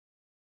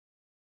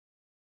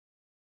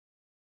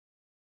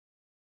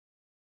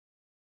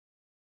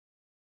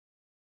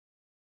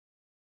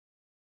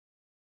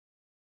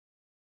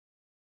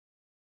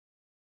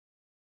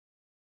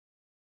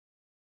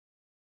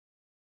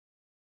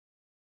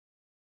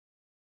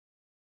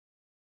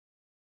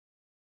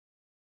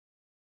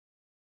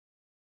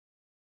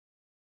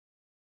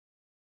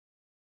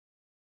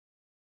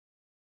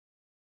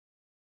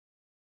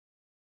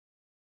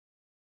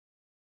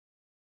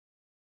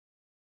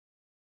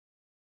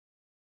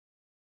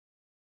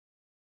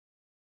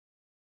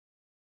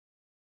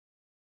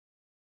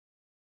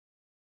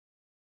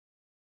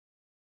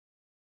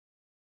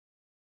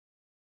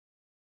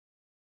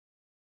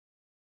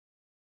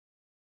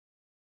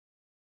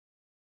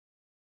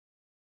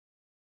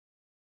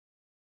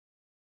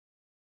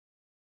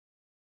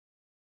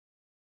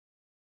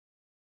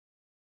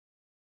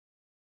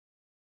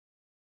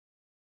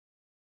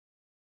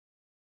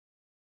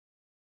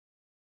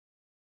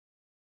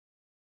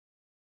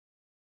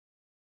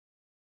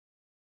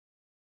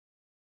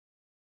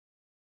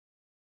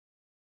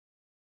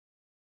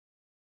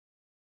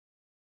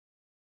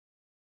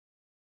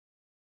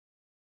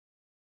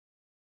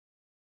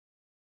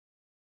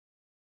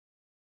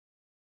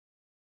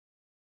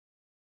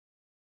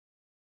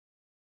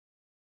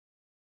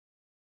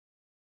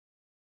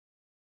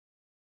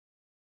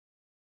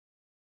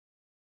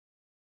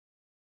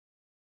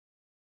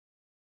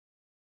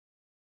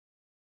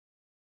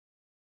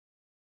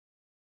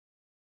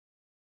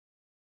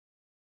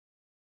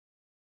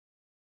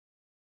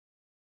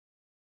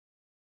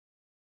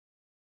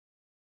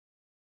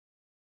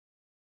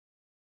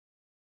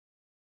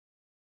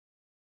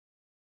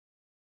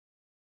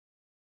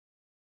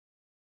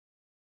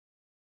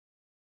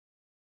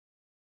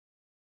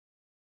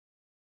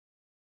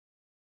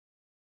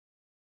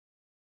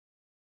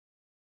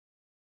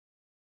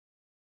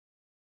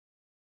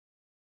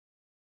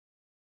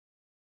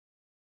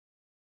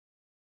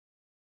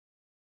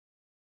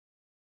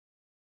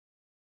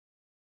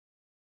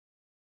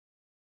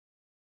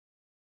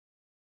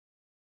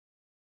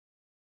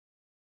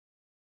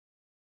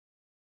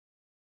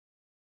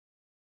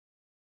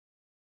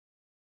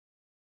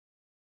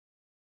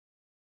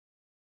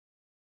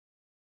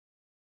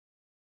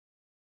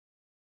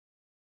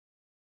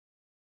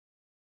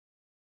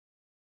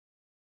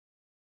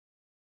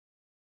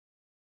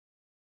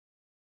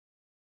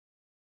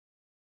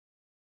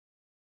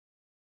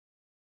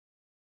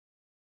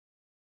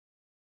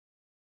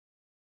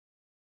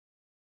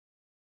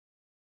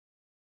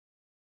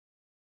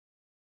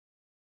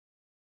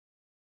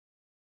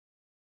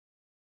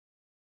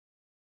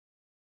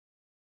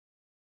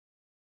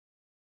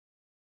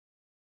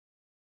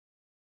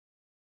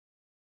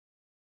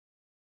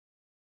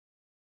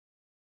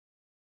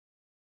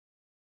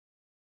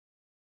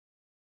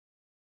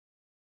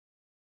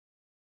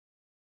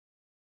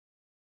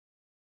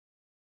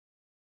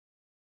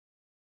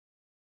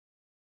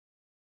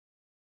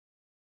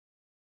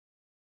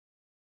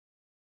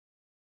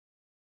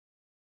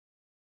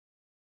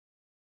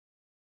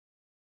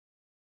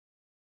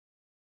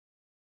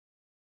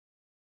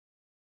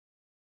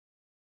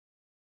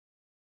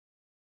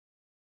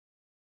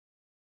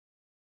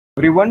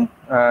everyone.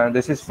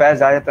 This is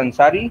Faiz Ayat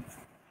Ansari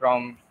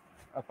from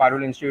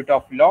Parul Institute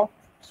of Law.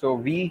 So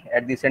we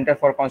at the Center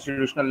for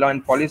Constitutional Law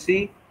and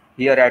Policy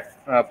here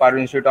at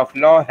Parul Institute of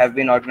Law have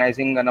been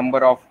organizing a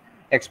number of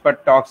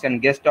expert talks and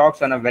guest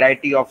talks on a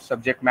variety of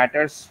subject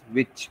matters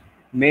which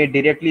may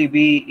directly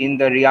be in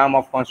the realm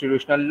of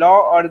constitutional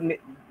law, or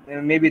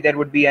maybe there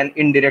would be an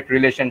indirect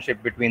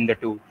relationship between the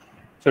two.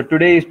 So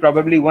today is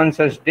probably one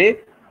such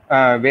day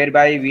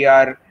whereby we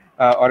are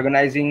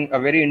organizing a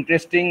very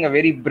interesting, a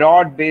very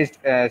broad-based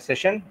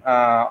session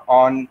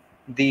on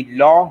the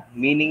law,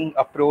 meaning,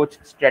 approach,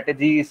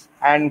 strategies,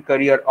 and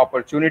career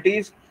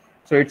opportunities.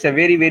 So it's a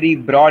very, very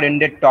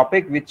broad-ended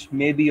topic which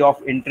may be of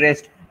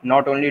interest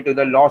not only to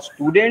the law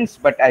students,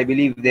 but I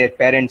believe their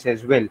parents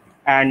as well,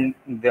 and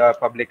the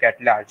public at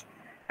large.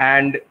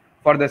 And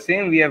for the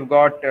same, we have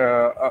got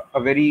a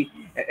very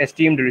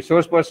esteemed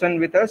resource person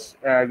with us.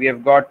 We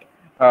have got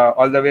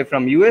all the way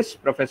from US,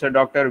 Professor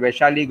Dr.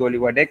 Vaishali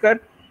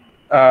Goliwadekar.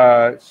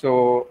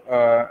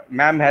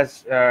 Ma'am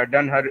has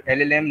done her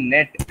LLM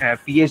NET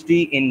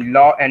PhD in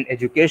law and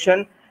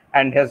education,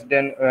 and has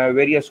done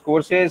various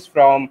courses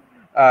from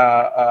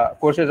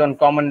courses on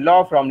common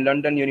law from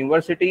London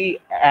University,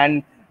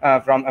 and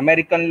from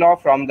American law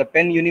from the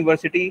Penn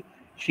University.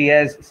 She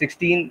has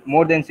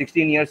more than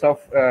 16 years of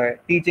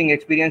teaching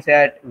experience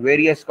at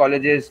various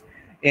colleges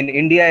in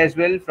India as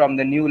well, from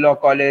the New Law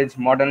College,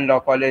 Modern Law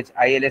College,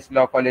 ILS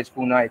Law College,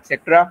 Pune,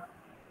 etc.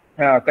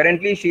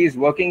 Currently, she is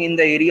working in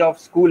the area of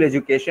school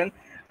education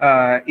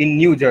in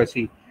New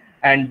Jersey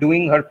and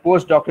doing her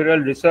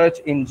postdoctoral research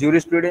in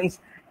jurisprudence.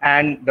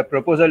 And the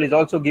proposal is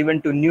also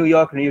given to New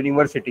York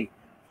University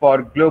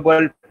for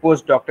global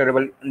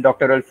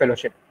doctoral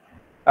fellowship.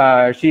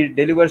 She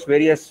delivers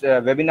various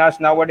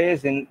webinars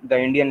nowadays in the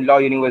Indian law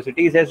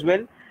universities as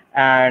well.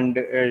 And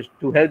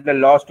to help the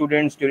law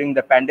students during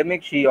the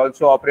pandemic, she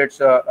also operates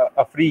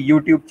a free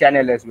YouTube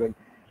channel as well.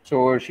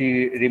 So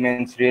she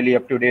remains really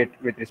up to date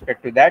with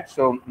respect to that.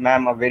 So,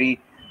 ma'am, a very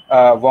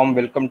warm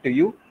welcome to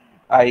you.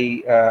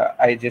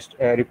 I just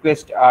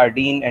request our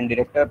Dean and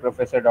Director,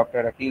 Professor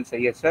Dr. Akil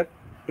Syed sir,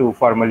 to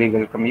formally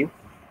welcome you.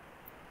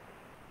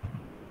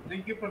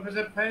 Thank you,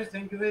 Professor Faiz.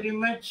 Thank you very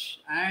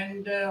much.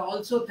 And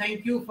also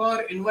thank you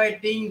for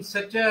inviting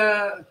such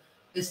a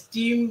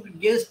esteemed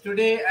guest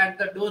today at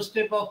the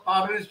doorstep of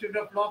Parul Institute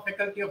of Law,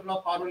 Faculty of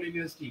Law, Parul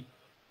University.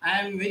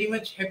 I am very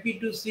much happy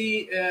to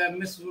see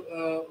Ms.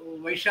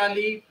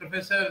 Vaishali,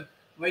 Professor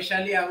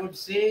Vaishali, I would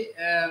say,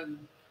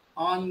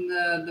 on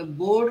the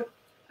board.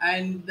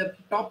 And the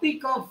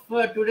topic of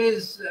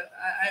today's,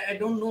 I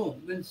don't know,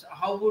 means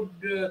how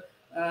would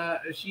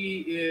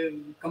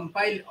she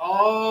compile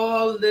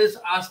all this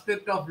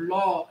aspect of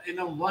law in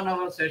a 1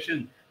 hour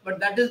session.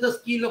 But that is the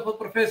skill of a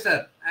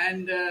professor,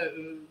 and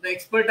the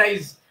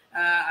expertise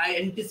I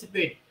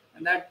anticipate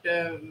that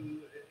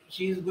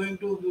she is going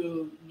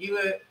to give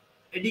a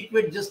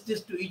adequate justice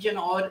to each and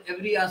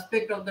every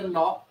aspect of the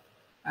law.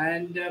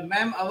 And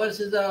ma'am, ours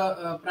is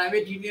a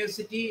private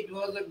university. It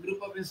was a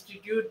group of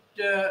institute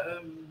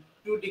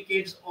 2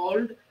 decades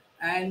old,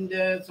 and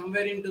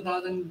somewhere in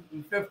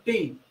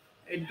 2015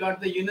 it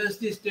got the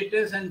university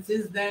status, and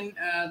since then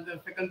the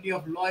Faculty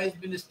of Law has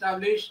been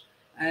established.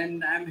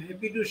 And I'm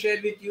happy to share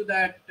with you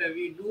that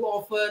we do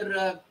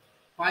offer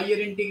 5-year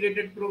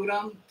integrated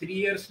program, 3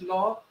 years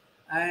law,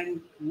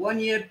 and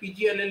 1-year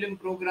PGLLM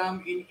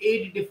program in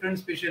 8 different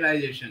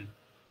specializations.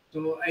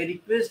 So I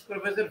request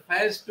Professor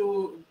Faiz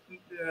to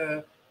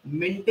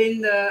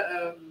maintain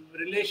the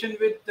relation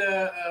with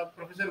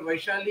Professor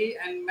Vaishali,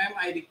 and ma'am,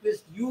 I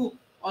request you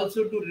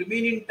also to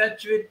remain in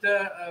touch with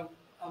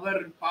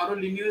our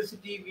Parul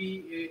University.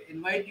 We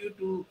invite you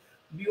to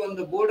be on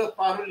the board of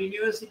Parul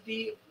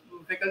University,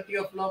 Faculty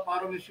of Law,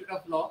 Parul Institute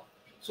of Law,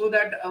 so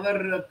that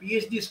our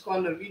PhD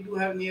scholar, we do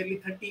have nearly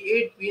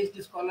 38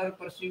 PhD scholars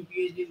pursuing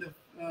PhD in the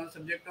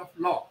subject of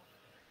law.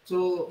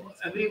 So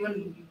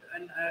everyone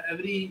and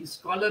every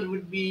scholar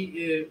would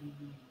be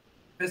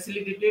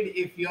facilitated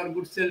if your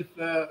good self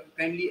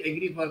kindly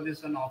agree for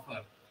this an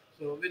offer.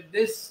 So with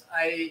this,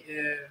 I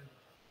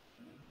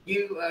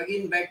give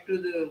again back to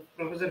the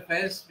Professor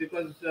Faiz,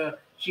 because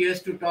she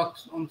has to talk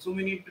on so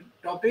many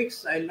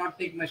topics. I'll not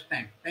take much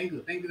time. Thank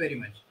you. Thank you very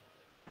much.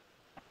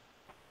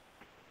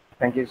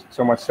 Thank you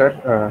so much,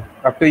 sir.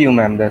 Up to you,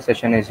 ma'am. The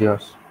session is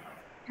yours.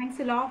 Thanks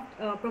a lot,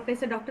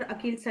 Professor Dr.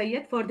 Akil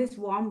Syed, for this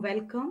warm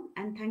welcome.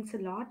 And thanks a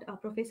lot,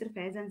 Professor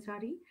Faiz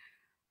Ansari,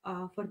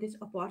 for this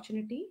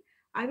opportunity.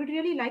 I would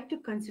really like to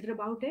consider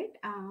about it.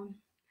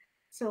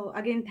 So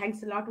again,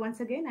 thanks a lot once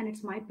again. And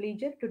it's my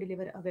pleasure to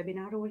deliver a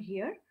webinar over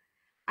here.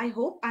 I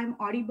hope I'm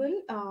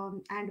audible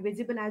and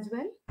visible as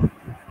well.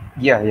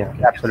 Yeah,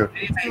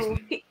 absolutely. So,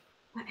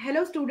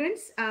 hello,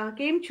 students.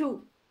 Came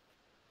to.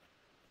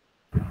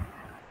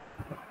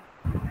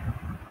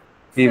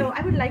 So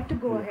I would like to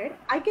go ahead.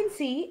 I can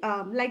see,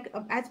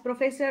 as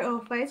Professor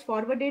Faiz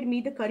forwarded me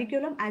the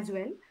curriculum as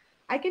well,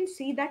 I can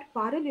see that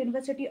Parul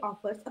University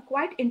offers a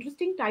quite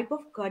interesting type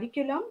of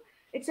curriculum.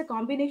 It's a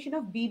combination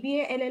of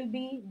BBA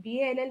LLB,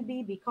 BA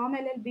LLB, BCom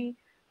LLB,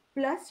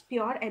 plus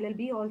pure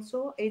LLB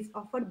also is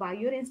offered by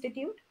your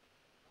institute.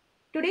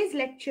 Today's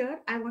lecture,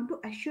 I want to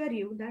assure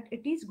you that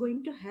it is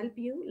going to help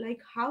you,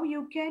 like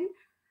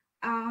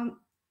um,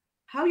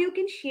 how you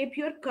can shape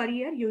your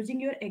career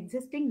using your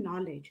existing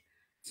knowledge.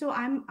 So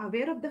I'm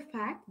aware of the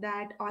fact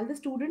that all the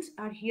students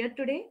are here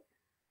today,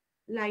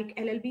 like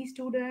LLB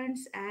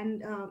students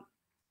and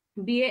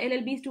BA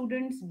LLB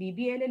students,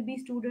 BBA LLB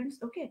students.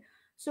 Okay,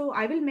 so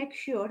I will make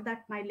sure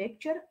that my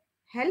lecture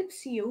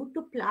helps you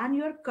to plan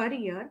your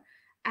career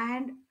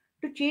and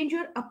to change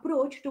your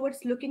approach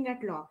towards looking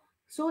at law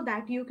so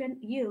that you can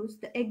use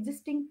the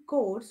existing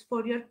course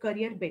for your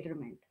career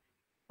betterment.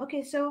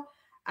 Okay, so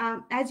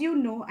as you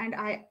know, and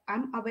I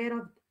am aware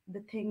of the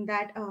thing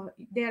that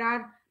there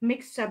are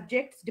mixed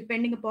subjects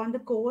depending upon the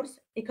course.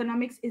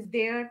 Economics is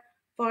there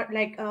for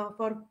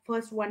for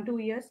first 1 2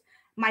 years.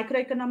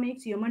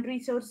 Microeconomics, human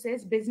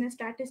resources, business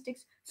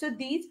statistics. So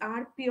these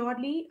are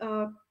purely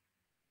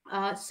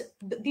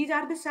these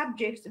are the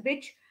subjects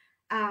which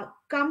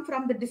come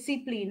from the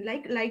discipline,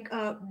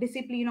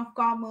 discipline of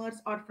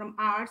commerce or from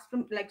arts,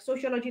 from like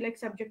sociology, like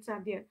subjects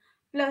are there.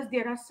 Plus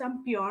there are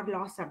some pure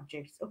law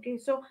subjects. Okay,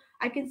 so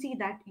I can see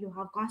that you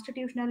have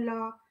constitutional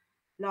law,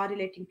 law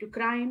relating to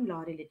crime, law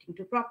relating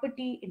to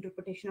property,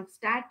 interpretation of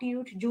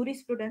statute,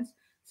 jurisprudence.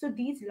 So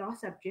these law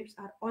subjects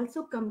are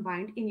also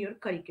combined in your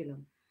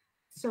curriculum.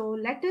 So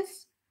let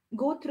us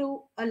go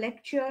through a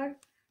lecture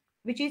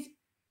which is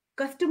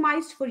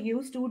customized for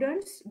you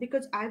students,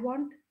 because I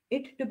want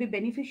it to be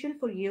beneficial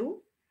for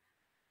you.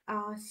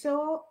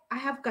 So I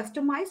have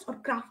customized or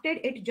crafted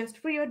it just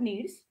for your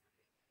needs.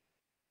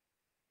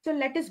 So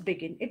let us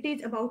begin. It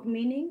is about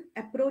meaning,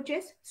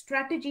 approaches,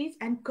 strategies,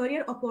 and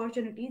career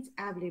opportunities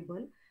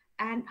available,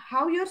 and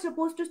how you're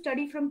supposed to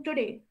study from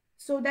today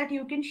so that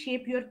you can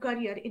shape your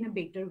career in a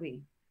better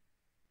way.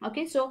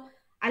 Okay, so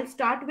I'll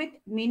start with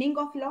meaning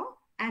of law,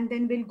 and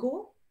then we'll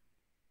go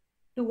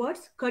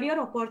towards career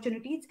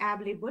opportunities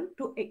available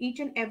to each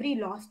and every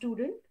law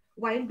student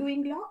while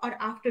doing law or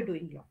after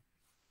doing law.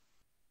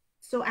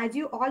 So, as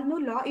you all know,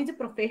 law is a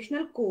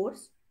professional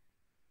course,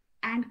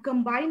 and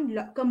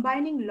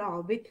combining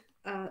law with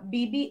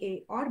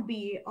BBA or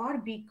BA or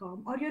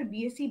BCom or your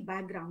BSc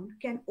background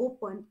can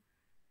open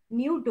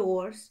new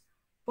doors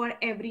for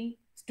every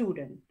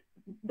student,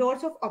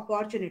 doors of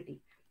opportunity.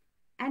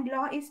 And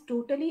law is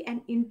totally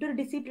an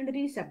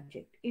interdisciplinary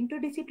subject.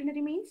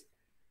 Interdisciplinary means,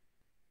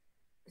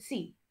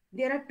 see,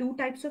 there are two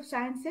types of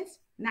sciences: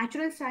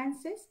 natural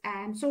sciences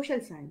and social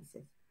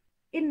sciences.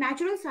 In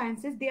natural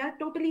sciences, they are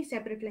totally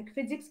separate, like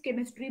physics,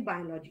 chemistry,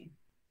 biology.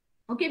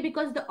 Okay,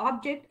 because the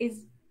object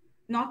is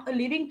not a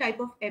living type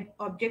of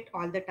object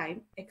all the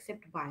time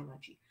except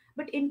biology.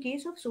 But in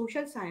case of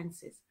social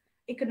sciences,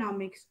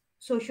 economics,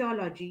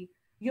 sociology,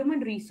 human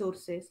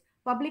resources,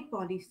 public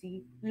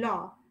policy,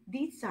 law,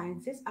 these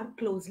sciences are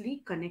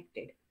closely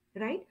connected,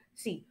 right?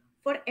 See,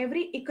 for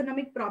every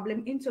economic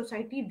problem in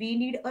society we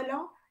need a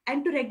law,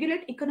 and to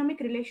regulate economic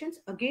relations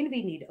again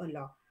we need a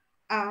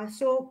law.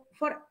 So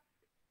for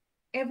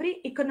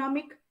every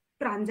economic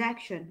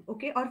transaction,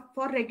 okay, or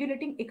for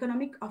regulating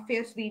economic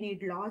affairs we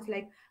need laws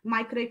like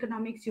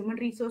microeconomics, human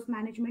resource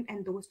management,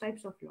 and those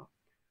types of law.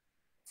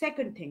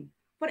 Second thing,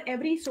 for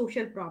every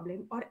social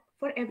problem or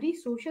for every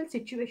social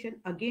situation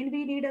again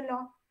we need a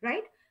law,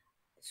 right?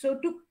 So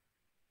to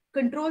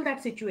control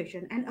that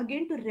situation and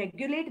again to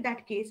regulate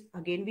that case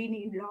again we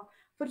need law,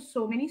 for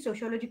so many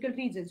sociological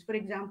reasons, for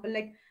example,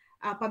 like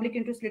public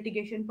interest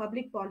litigation,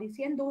 public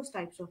policy, and those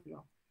types of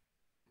law.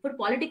 For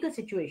political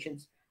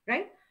situations,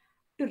 right,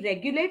 to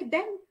regulate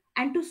them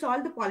and to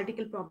solve the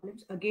political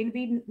problems again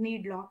we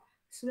need law.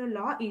 So the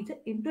law is an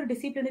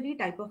interdisciplinary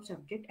type of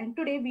subject, and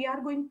today we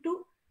are going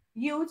to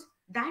use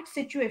that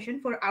situation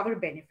for our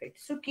benefit.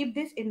 So keep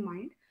this in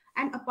mind.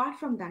 And apart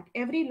from that,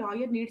 every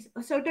lawyer needs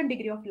a certain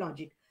degree of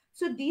logic.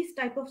 So these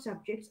type of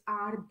subjects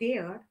are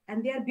there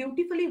and they are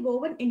beautifully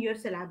woven in your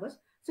syllabus.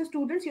 So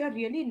students, you are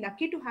really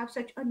lucky to have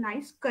such a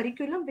nice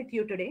curriculum with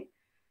you today.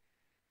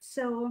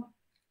 So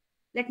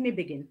let me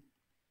begin.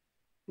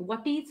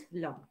 What is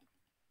law?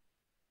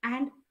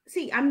 And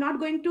see, I'm not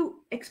going to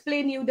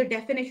explain you the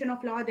definition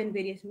of law, then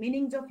various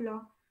meanings of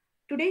law.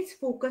 Today's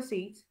focus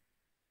is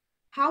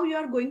how you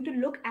are going to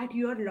look at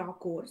your law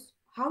course,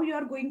 how you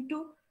are going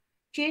to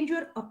change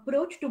your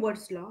approach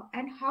towards law,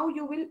 and how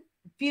you will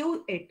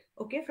view it,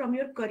 okay, from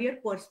your career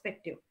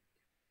perspective.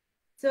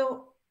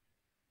 So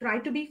try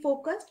to be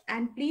focused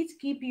and please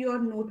keep your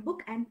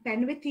notebook and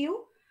pen with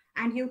you,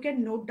 and you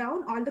can note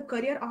down all the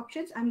career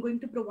options I'm going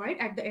to provide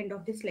at the end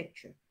of this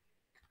lecture.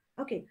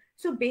 Okay,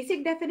 so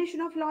basic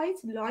definition of law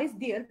is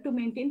there to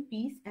maintain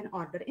peace and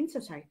order in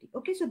society.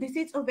 Okay, so this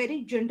is a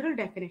very general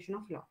definition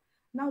of law.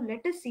 Now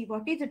let us see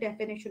what is the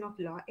definition of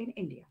law in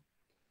India.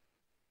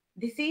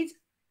 This is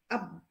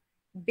a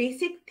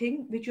basic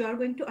thing which you are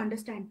going to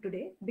understand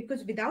today,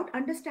 because without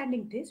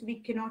understanding this, we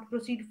cannot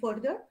proceed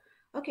further.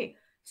 Okay,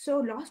 so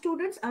law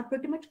students are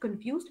pretty much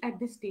confused at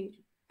this stage.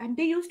 And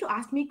they used to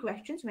ask me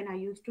questions when I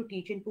used to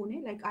teach in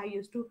Pune. Like I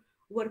used to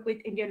work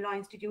with Indian Law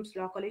Institute's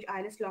Law College,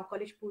 ILS Law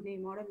College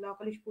Pune, Modern Law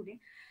College Pune.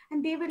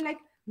 And they were like,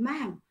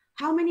 ma'am,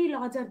 how many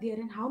laws are there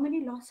and how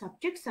many law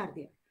subjects are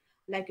there?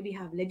 Like we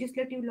have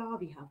legislative law,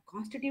 we have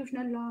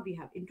constitutional law, we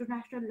have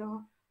international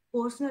law,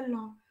 personal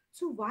law.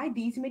 So why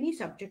these many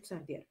subjects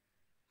are there?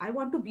 I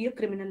want to be a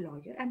criminal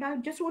lawyer and I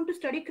just want to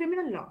study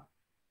criminal law,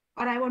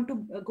 or I want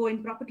to go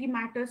in property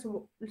matters.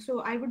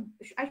 So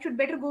I should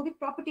better go with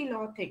property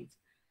law things.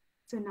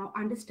 So now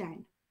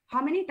understand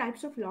how many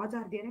types of laws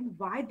are there and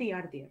why they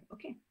are there.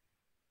 Okay.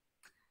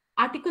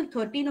 Article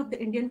 13 of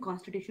the Indian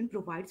Constitution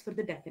provides for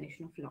the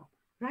definition of law,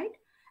 right?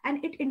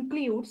 And it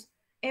includes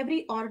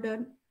every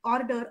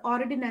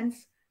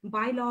ordinance,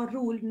 bylaw,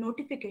 rule,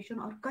 notification,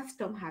 or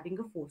custom having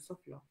a force of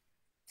law.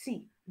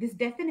 See, this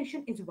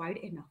definition is wide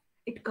enough.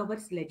 It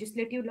covers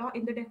legislative law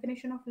in the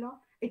definition of law,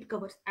 it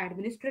covers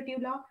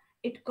administrative law,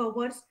 it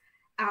covers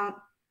uh,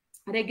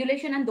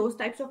 regulation, and those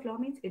types of law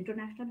means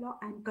international law,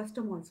 and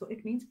custom also.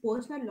 It means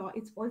personal law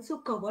is also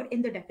covered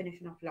in the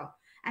definition of law.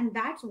 And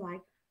that's why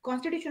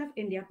Constitution of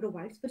India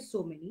provides for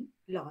so many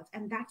laws,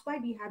 and that's why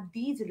we have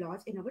these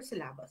laws in our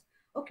syllabus.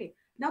 Okay,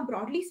 now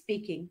broadly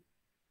speaking,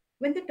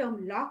 when the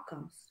term law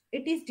comes,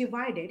 it is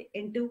divided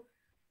into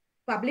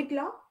public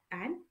law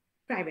and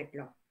private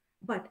law.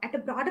 But at a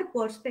broader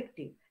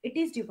perspective, it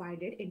is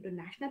divided into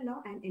national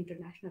law and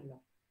international law.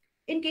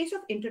 In case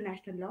of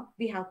international law,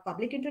 we have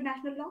public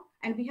international law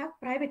and we have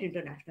private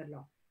international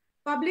law.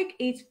 Public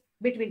is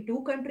between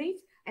two countries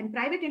and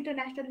private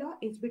international law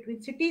is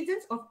between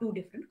citizens of two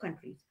different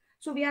countries.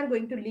 So we are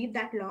going to leave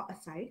that law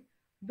aside.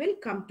 We'll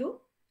come to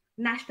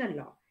national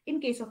law. In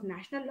case of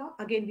national law,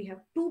 again, we have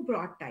two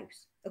broad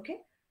types, okay?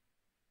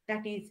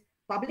 That is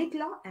public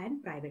law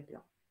and private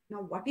law.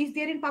 Now, what is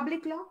there in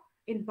public law?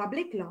 In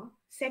public law,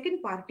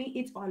 second party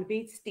is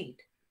always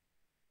state.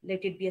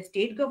 Let it be a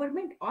state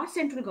government or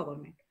central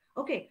government.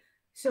 Okay,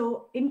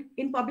 so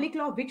in public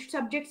law, which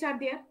subjects are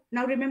there?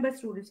 Now remember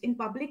students, in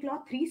public law,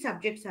 3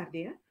 subjects are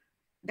there.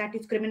 That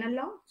is criminal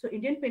law. So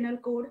Indian Penal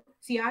Code,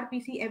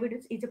 CRPC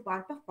evidence is a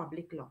part of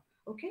public law.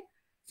 Okay,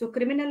 so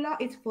criminal law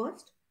is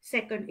first.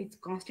 Second is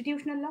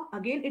constitutional law.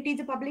 Again, it is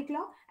a public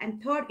law.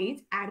 And third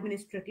is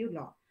administrative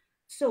law.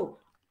 So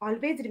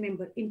always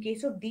remember, in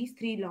case of these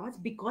 3 laws,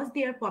 because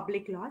they are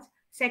public laws,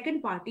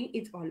 second party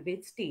is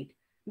always state,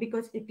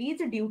 because it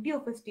is a duty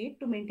of a state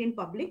to maintain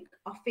public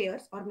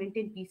affairs or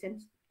maintain peace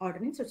and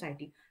order in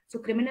society. So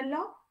criminal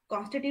law,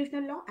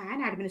 constitutional law,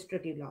 and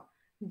administrative law,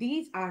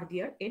 these are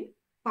there in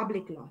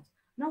public laws.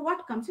 Now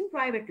what comes in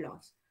private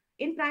laws?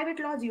 In private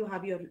laws, you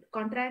have your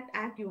Contract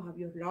Act, you have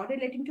your law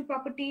relating to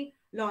property,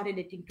 law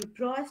relating to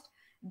trust,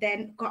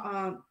 then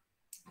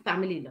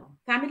family law.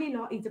 Family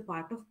law is a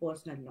part of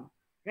personal law,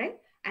 right?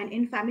 And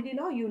in family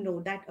law, you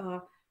know that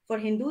for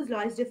Hindus,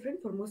 law is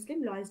different. For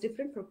Muslim, law is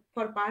different.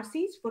 For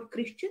Parsis, for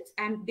Christians,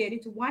 and there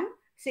is one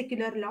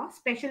secular law,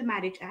 Special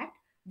Marriage Act,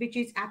 which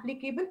is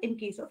applicable in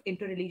case of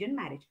interreligion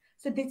marriage.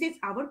 So this is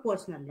our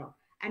personal law.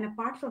 And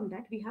apart from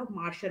that, we have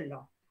martial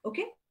law.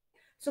 Okay.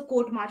 So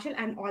court martial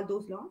and all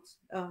those laws.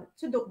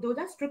 Those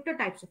are stricter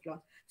types of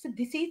laws. So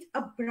this is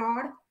a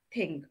broad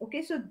thing.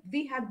 Okay. So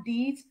we have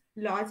these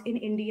laws in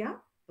India.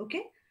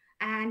 Okay.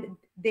 And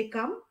they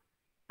come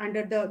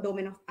under the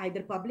domain of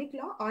either public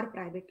law or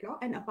private law.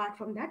 And apart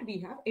from that, we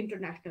have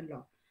international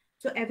law.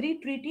 So every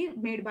treaty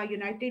made by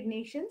United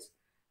Nations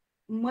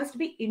must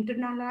be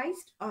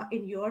internalized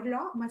in your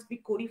law, must be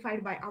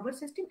codified by our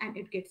system, and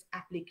it gets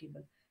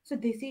applicable. So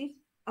this is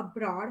a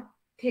broad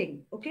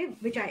thing, okay,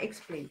 which I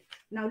explained.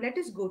 Now let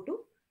us go to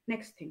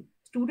next thing.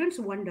 Students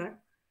wonder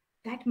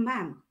that,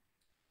 ma'am,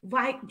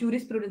 why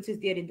jurisprudence is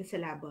there in the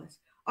syllabus?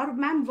 Or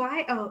ma'am,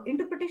 why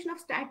interpretation of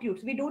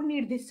statutes? We don't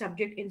need this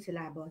subject in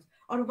syllabus.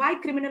 Or why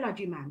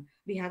criminology, ma'am?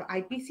 We have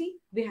IPC,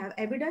 we have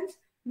evidence,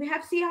 we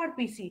have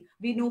CRPC,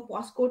 we know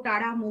POSCO,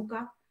 TADA,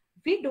 MOCA.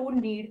 We don't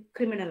need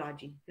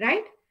criminology,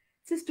 right?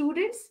 So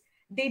students,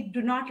 they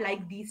do not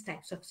like these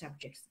types of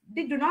subjects.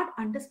 They do not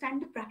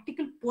understand the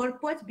practical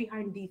purpose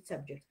behind these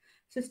subjects.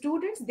 So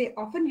students, they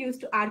often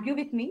used to argue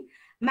with me,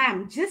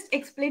 ma'am, just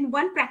explain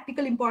one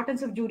practical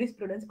importance of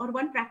jurisprudence or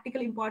one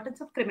practical importance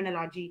of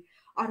criminology,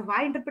 or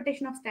why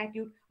interpretation of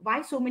statute,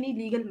 why so many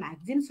legal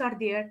maxims are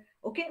there,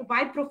 okay,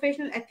 why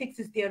professional ethics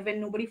is there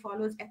when nobody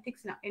follows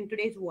ethics now in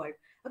today's world.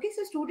 Okay,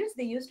 so students,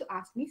 they used to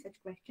ask me such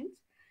questions.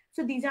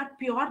 So these are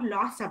pure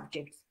law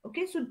subjects.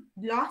 Okay, so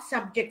law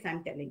subjects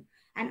I'm telling.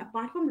 And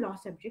apart from law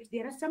subjects,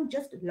 there are some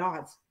just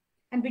laws.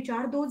 And which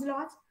are those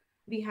laws?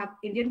 We have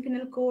Indian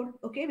Penal Code,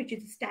 okay, which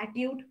is a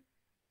statute.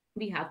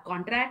 We have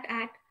Contract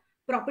Act,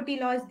 property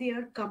law is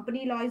there,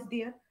 company law is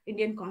there,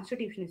 Indian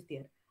Constitution is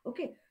there.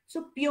 Okay,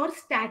 so pure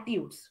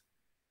statutes.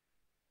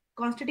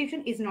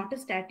 Constitution is not a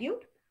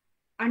statute.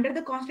 Under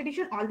the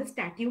Constitution, all the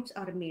statutes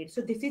are made.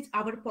 So this is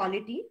our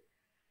polity,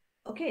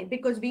 okay,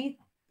 because we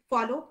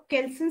follow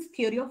Kelson's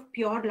theory of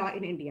pure law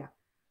in India.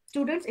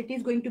 Students, it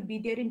is going to be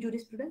there in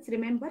jurisprudence.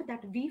 Remember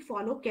that we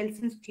follow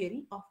Kelson's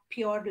theory of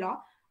pure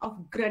law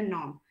of Grun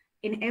norm.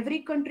 In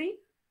every country,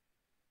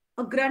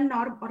 a Grun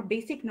norm or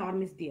basic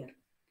norm is there.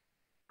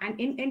 And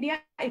in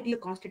India, it is a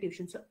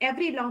constitution. So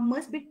every law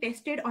must be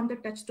tested on the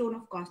touchstone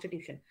of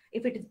constitution.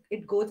 If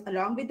it goes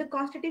along with the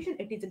constitution,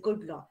 it is a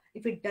good law.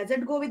 If it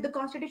doesn't go with the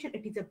constitution,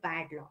 it is a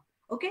bad law.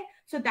 Okay,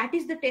 so that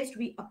is the test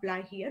we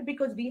apply here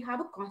because we have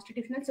a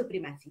constitutional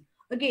supremacy.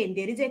 Again,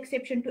 there is an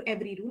exception to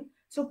every rule.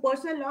 So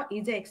personal law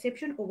is an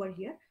exception over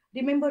here.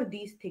 Remember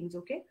these things,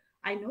 okay?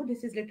 I know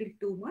this is little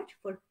too much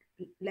for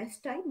less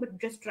time, but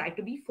just try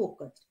to be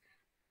focused.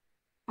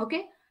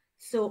 Okay,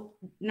 so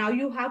now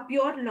you have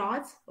pure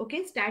laws,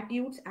 okay,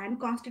 statutes and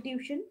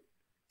constitution.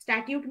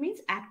 Statute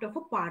means act of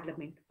a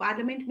parliament.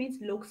 Parliament means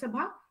Lok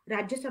Sabha,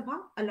 Rajya Sabha,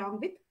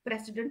 along with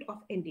President of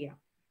India.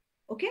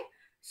 Okay,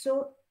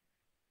 so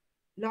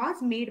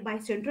laws made by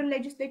central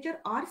legislature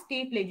or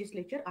state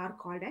legislature are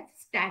called as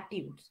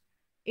statutes.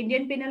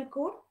 Indian Penal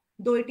Code,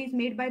 though it is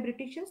made by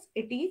Britishers,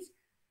 it is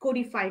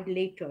codified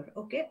later.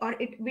 Okay, or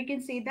it we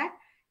can say that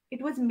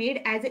it was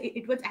made as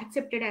it was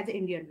accepted as an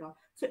Indian law.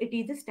 So it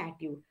is a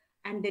statute.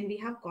 And then we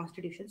have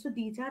constitution. So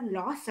these are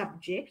law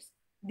subjects.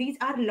 These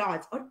are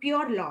laws or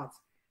pure laws.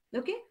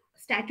 Okay,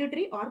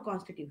 statutory or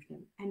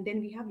constitutional. And then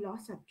we have law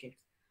subjects.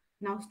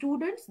 Now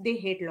students, they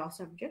hate law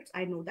subjects.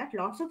 I know that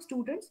lots of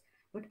students,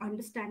 but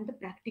understand the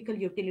practical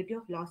utility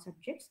of law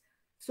subjects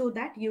so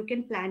that you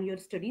can plan your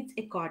studies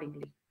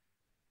accordingly.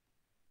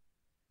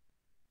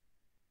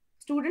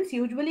 Students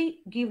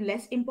usually give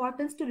less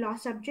importance to law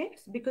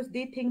subjects because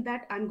they think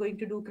that I'm going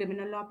to do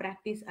criminal law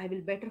practice. I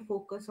will better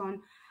focus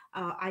on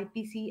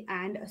IPC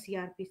and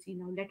CRPC.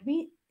 Now, let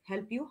me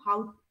help you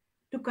how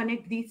to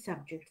connect these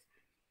subjects.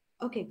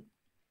 Okay.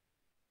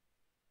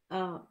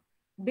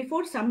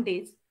 Before some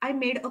days, I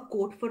made a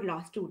quote for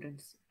law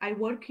students. I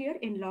work here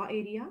in law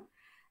area.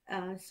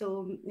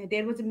 So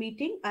there was a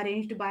meeting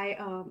arranged by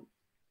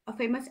a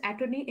famous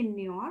attorney in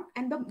New York,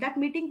 and that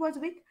meeting was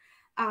with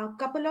a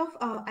couple of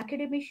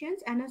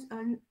academicians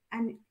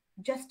and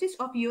justice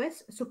of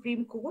US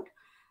Supreme Court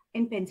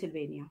in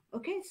Pennsylvania.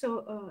 Okay,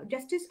 so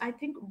Justice, I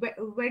think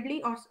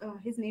Wedley, or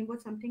his name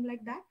was something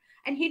like that,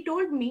 and he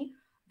told me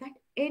that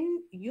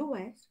in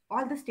US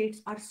all the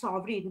states are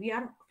sovereign. We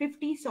are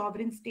 50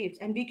 sovereign states,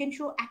 and we can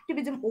show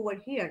activism over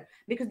here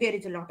because there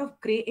is a lot of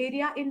gray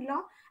area in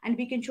law, and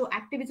we can show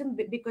activism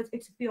because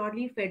it's a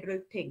purely federal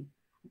thing,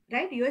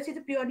 right? US is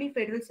a purely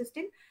federal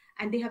system,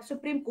 and they have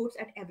Supreme Courts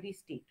at every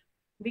state.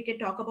 We can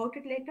talk about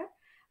it later.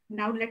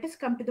 Now let us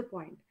come to the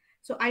point.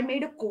 So I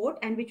made a quote,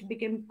 and which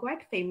became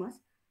quite famous,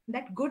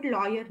 that good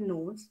lawyer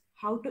knows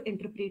how to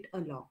interpret a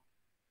law.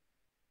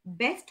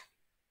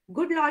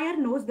 Good lawyer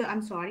knows the,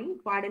 I'm sorry,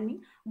 pardon me.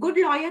 Good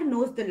lawyer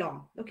knows the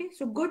law. Okay,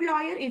 so good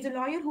lawyer is a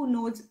lawyer who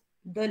knows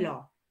the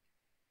law.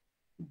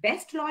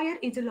 Best lawyer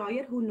is a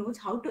lawyer who knows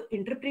how to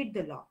interpret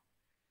the law.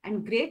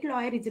 And great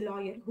lawyer is a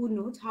lawyer who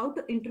knows how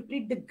to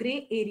interpret the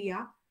gray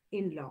area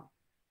in law.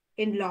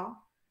 In law,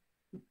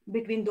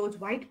 between those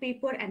white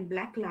paper and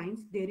black lines,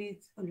 there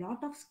is a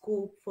lot of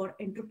scope for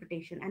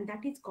interpretation, and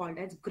that is called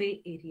as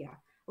gray area.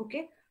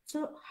 Okay,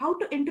 so how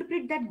to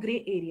interpret that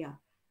gray area?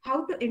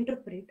 How to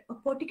interpret a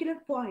particular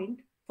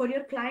point for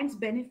your client's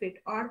benefit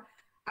or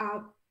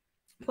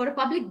for a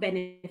public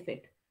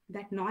benefit?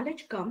 That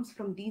knowledge comes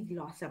from these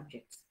law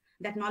subjects.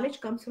 That knowledge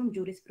comes from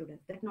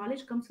jurisprudence. That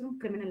knowledge comes from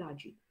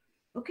criminology.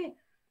 Okay,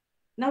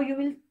 now you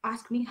will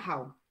ask me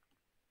how.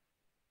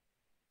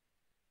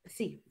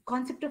 See,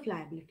 concept of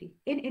liability.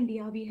 In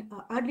India, we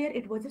earlier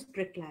it was a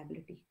strict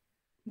liability.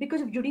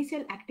 Because of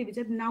judicial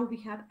activism, now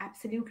we have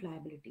absolute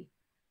liability.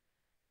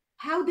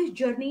 How this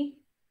journey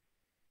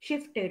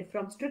shifted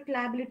from strict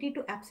liability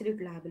to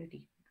absolute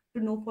liability,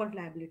 to no fault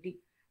liability.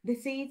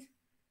 This is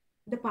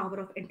the power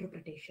of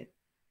interpretation.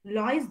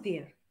 Law is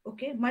there.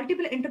 Okay,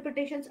 multiple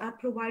interpretations are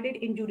provided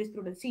in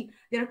jurisprudence. See,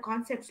 there are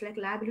concepts like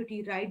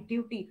liability, right,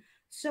 duty.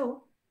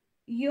 So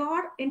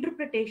your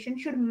interpretation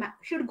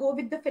should go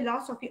with the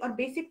philosophy or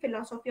basic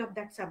philosophy of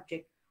that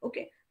subject.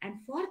 Okay, and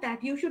for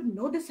that you should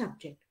know the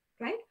subject,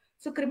 right?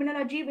 So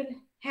criminology will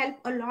help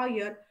a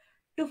lawyer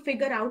to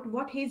figure out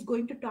what he is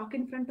going to talk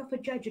in front of a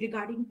judge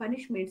regarding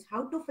punishments,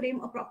 how to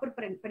frame a proper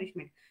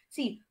punishment.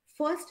 See,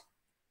 first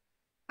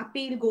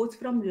appeal goes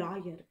from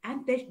lawyer,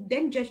 and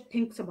then judge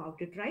thinks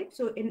about it, right?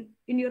 So in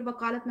your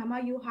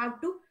wakalatnama, you have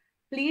to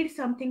plead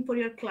something for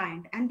your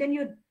client, and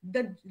then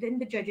then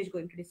the judge is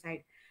going to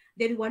decide.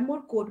 There is one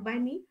more quote by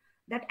me,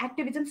 that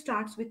activism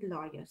starts with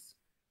lawyers,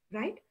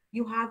 right?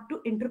 You have to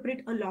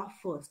interpret a law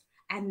first,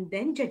 and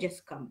then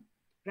judges come,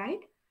 right?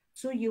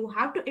 So you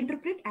have to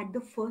interpret at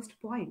the first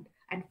point,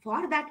 and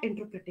for that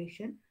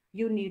interpretation,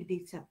 you need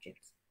these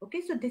subjects.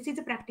 Okay, so this is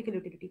a practical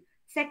utility.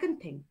 Second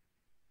thing,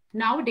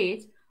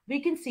 nowadays, we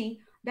can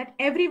see that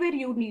everywhere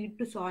you need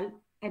to solve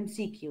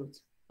MCQs.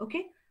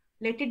 Okay,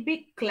 let it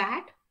be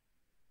CLAT,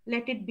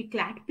 let it be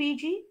CLAT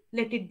PG,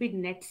 let it be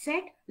NET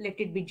set, let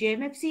it be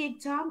JMFC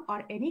exam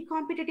or any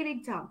competitive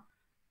exam.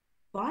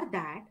 For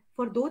that,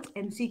 for those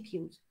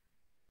MCQs,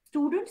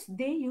 students,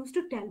 they used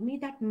to tell me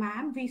that,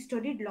 ma'am, we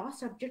studied law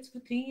subjects for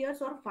 3 years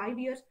or 5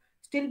 years.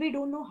 Still, we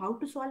don't know how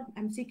to solve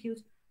MCQs.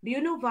 Do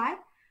you know why?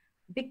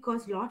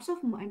 Because lots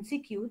of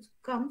MCQs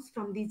comes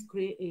from these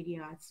gray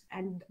areas,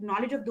 and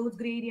knowledge of those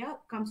gray area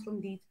comes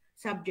from these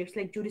subjects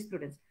like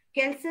jurisprudence,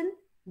 Kelsen,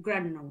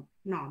 Grunbaum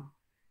norm,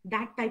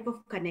 that type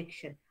of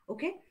connection.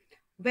 Okay,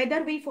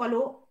 whether we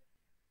follow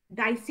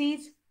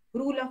Dicey's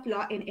rule of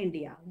law in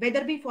India,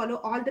 whether we follow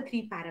all the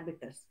three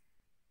parameters.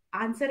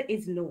 Answer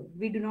is no.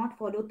 We do not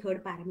follow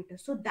third parameter.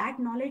 So that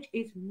knowledge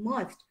is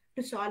must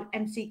to solve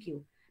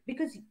MCQ,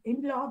 because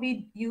in law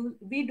we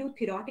do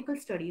theoretical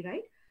study,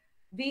 right?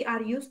 We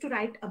are used to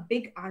write a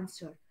big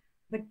answer,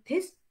 but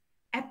this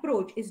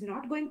approach is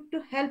not going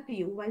to help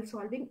you while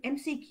solving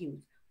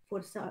MCQs.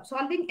 For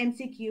solving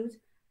MCQs,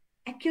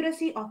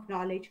 accuracy of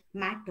knowledge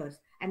matters,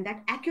 and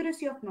that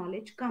accuracy of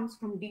knowledge comes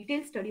from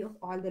detailed study of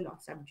all the law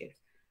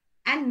subjects.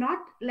 And not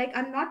like,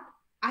 I'm not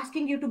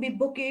asking you to be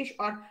bookish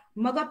or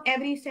mug up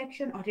every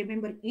section or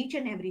remember each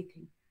and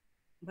everything,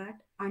 but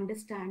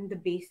understand the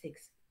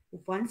basics.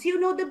 Once you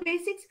know the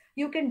basics,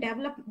 you can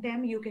develop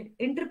them, you can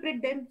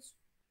interpret them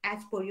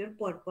as per your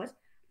purpose.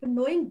 But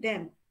knowing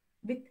them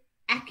with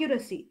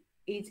accuracy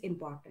is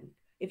important.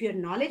 If your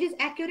knowledge is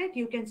accurate,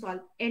 you can solve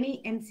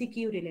any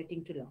MCQ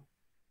relating to law.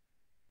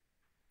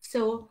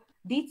 So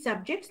these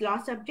subjects,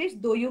 law subjects,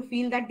 though you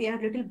feel that they are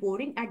a little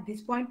boring at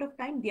this point of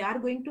time, they are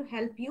going to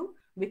help you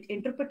with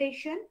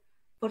interpretation,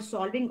 for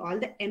solving all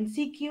the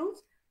MCQs,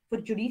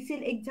 for judicial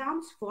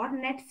exams, for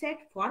NetSet,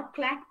 for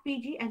CLAT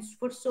PG, and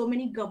for so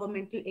many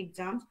governmental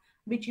exams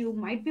which you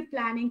might be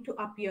planning to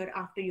appear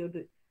after you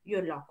do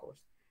your law course.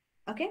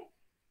 Okay.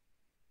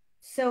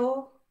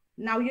 So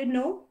now you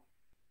know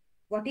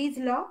what is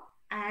law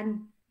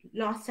and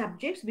law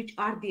subjects which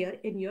are there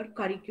in your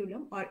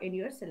curriculum or in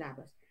your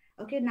syllabus.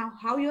 Okay, now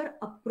how your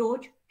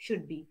approach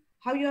should be,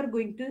 how you are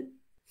going to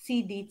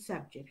see these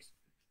subjects.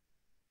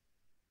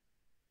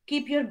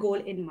 Keep your goal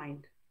in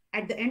mind.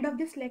 At the end of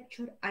this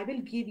lecture, I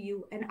will give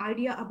you an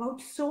idea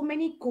about so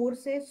many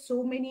courses,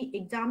 so many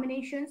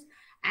examinations,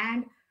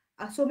 and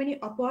so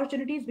many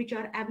opportunities which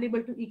are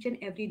available to each and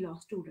every law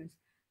students.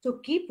 So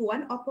keep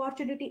one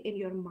opportunity in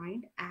your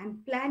mind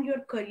and plan your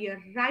career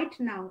right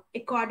now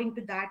according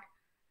to that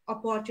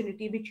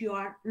opportunity which you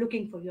are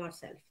looking for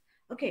yourself.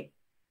 Okay,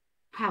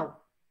 how?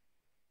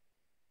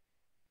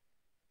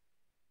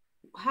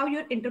 How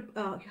your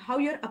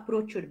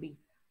approach should be.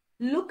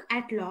 Look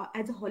at law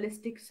as a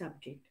holistic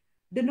subject.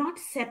 Do not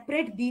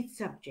separate these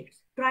subjects.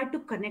 Try to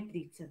connect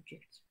these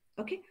subjects.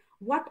 Okay.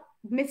 What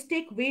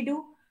mistake we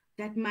do,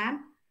 that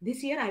ma'am,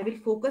 this year I will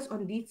focus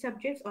on these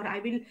subjects, or I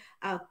will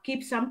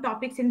keep some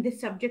topics in this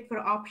subject for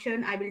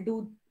option. I will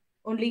do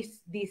only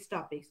these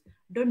topics.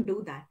 Don't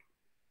do that.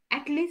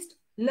 At least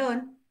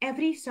learn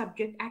every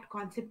subject at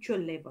conceptual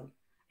level.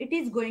 It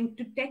is going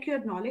to take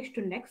your knowledge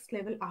to next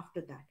level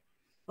after that.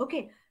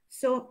 Okay.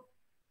 So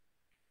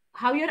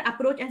how your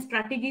approach and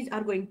strategies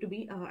are going to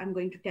be, I'm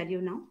going to tell you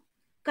now.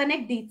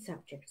 Connect these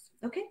subjects.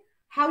 Okay.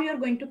 How you're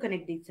going to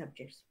connect these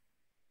subjects.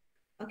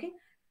 Okay.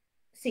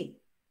 See,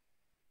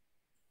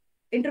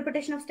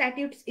 interpretation of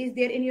statutes is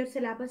there in your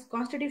syllabus,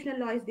 constitutional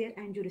law is there,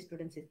 and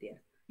jurisprudence is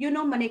there. You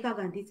know Maneka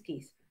Gandhi's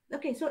case.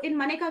 Okay. So in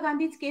Maneka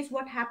Gandhi's case,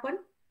 what happened?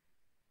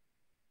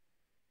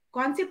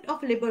 Concept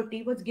of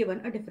liberty was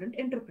given a different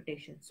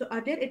interpretation. So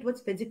earlier it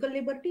was physical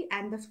liberty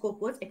and the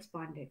scope was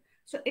expanded.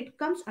 So it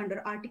comes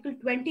under Article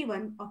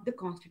 21 of the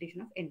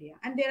Constitution of India,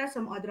 and there are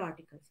some other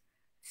articles.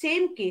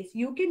 Same case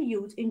you can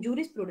use in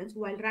jurisprudence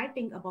while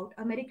writing about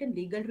American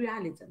legal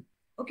realism.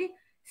 Okay.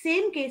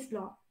 Same case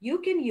law you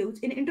can use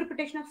in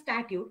interpretation of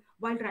statute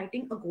while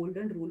writing a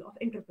golden rule of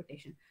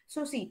interpretation.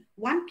 So see,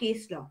 one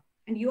case law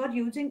and you are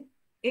using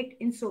it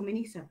in so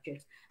many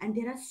subjects, and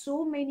there are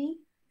so many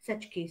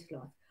such case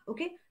laws.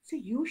 Okay, so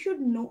you should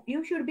know,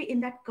 you should be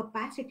in that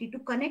capacity to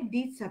connect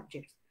these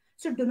subjects.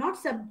 So do not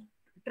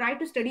try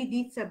to study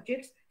these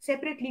subjects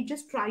separately.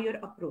 Just try your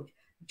approach.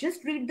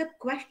 Just read the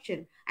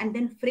question and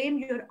then frame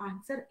your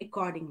answer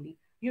accordingly.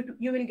 You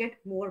will get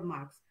more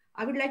marks.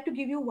 I would like to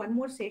give you one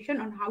more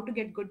session on how to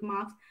get good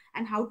marks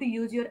and how to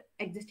use your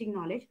existing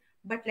knowledge.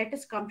 But let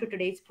us come to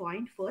today's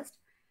point first.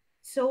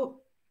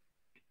 So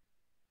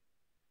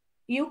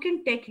you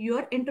can take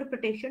your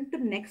interpretation to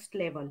next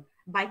level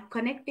by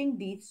connecting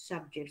these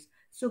subjects.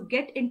 So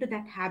get into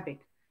that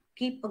habit.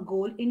 Keep a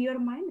goal in your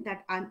mind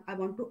that I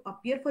want to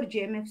appear for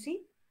JMFC.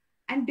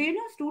 And do you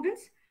know,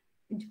 students,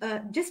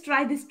 just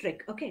try this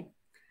trick. Okay.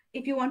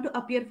 If you want to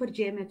appear for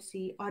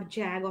JMFC or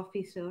JAG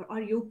officer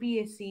or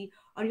UPSC,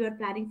 or you are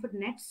planning for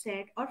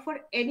NetSet or for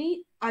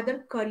any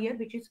other career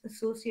which is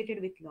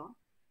associated with law,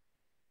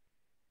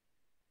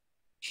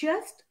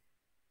 just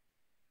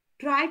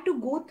try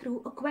to go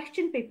through a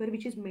question paper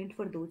which is meant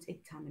for those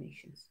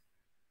examinations.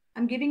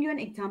 I'm giving you an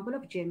example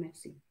of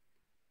JMFC.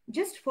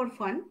 Just for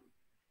fun,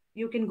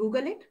 you can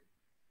Google it,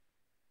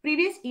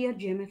 previous year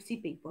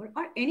JMFC paper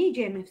or any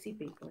JMFC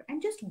paper, and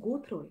just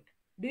go through it.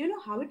 Do you know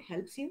how it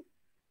helps you?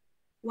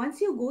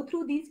 Once you go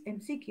through these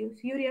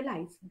MCQs, you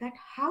realize that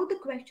how the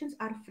questions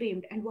are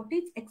framed and what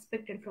is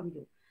expected from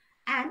you.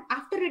 And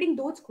after reading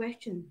those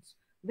questions,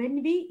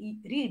 when we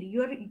read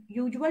your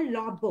usual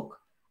law book,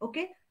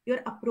 okay, your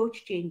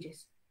approach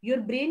changes. Your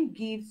brain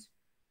gives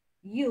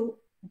you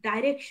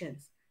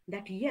directions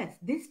that yes,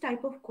 this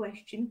type of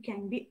question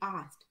can be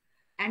asked,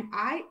 and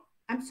I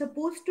am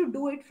supposed to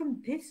do it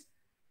from this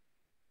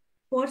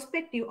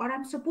perspective, or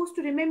I'm supposed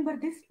to remember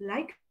this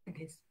like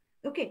this.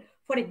 Okay,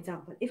 for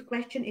example, if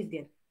question is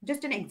there,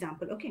 just an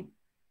example. Okay,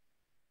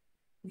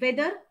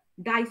 whether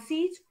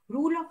Dicey's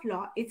rule of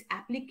law is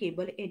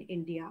applicable in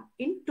India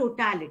in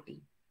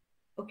totality.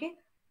 Okay.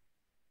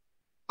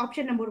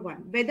 Option number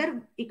one,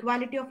 whether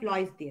equality of law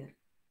is there.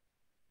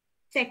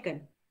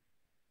 Second,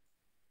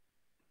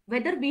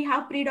 whether we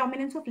have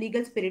predominance of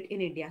legal spirit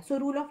in India. So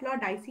rule of law,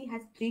 Dicey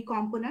has three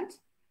components.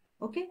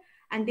 Okay.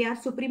 And they are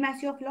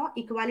supremacy of law,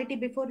 equality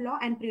before law,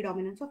 and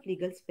predominance of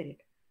legal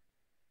spirit.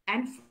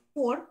 And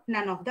four,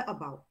 none of the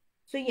above.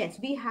 So yes,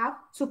 we have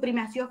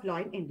supremacy of law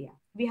in India.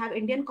 We have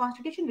Indian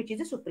Constitution, which is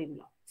a supreme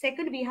law.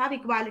 Second, we have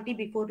equality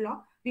before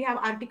law. We have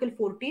Article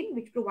 14,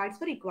 which provides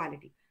for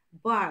equality.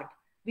 But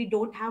we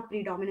don't have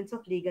predominance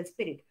of legal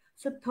spirit.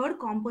 So third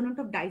component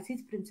of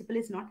Dicey's principle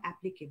is not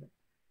applicable.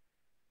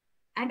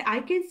 And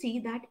I can see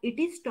that it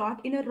is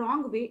taught in a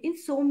wrong way in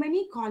so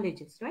many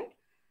colleges, right?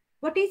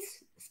 What is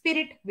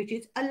spirit, which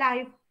is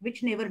alive,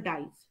 which never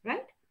dies,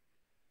 right?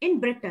 In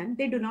Britain,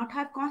 they do not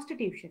have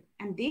constitution,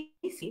 and they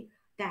say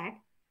that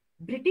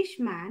British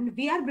man,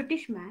 we are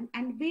British man,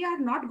 and we are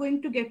not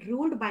going to get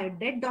ruled by a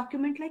dead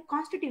document like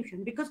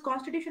constitution, because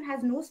constitution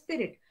has no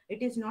spirit.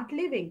 It is not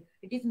living.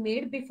 It is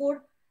made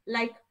before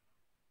like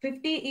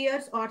 50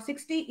 years or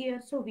 60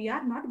 years. So we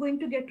are not going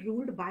to get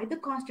ruled by the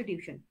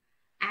constitution.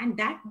 And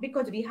that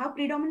because we have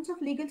predominance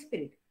of legal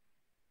spirit,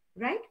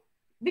 right?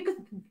 Because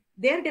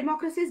their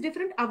democracy is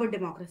different, our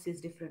democracy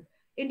is different.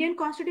 Indian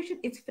Constitution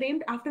is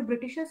framed after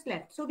Britishers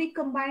left. So we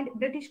combined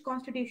British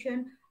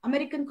Constitution,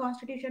 American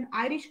Constitution,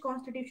 Irish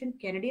Constitution,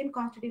 Canadian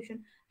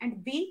Constitution,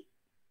 and we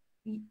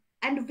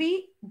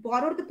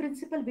borrowed the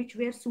principle which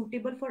were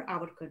suitable for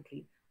our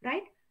country,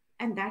 right?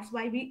 And that's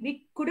why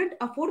we couldn't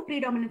afford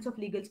predominance of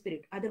legal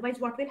spirit. Otherwise,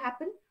 what will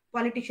happen?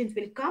 Politicians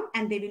will come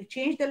and they will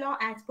change the law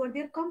as per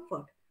their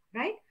comfort,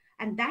 right?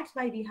 And that's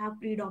why we have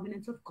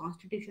predominance of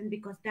constitution,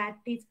 because that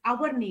is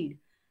our need.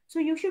 So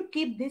you should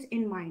keep this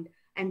in mind.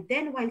 And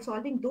then while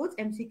solving those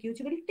MCQs,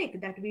 you will take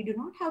that we do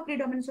not have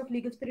predominance of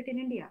legal spirit in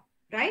India,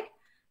 right?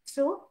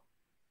 So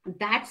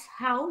that's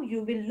how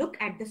you will look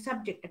at the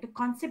subject at a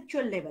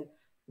conceptual level.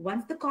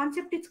 Once the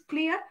concept is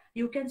clear,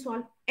 you can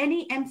solve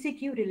any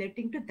MCQ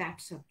relating to that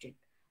subject.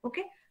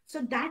 Okay,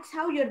 so that's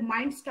how your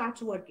mind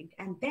starts working.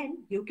 And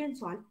then you can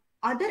solve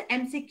other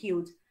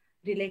MCQs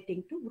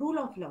relating to rule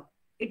of law.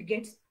 It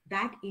gets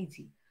that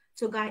easy.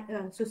 So guys,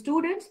 so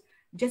students,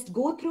 just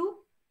go through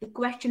the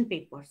question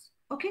papers,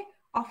 okay,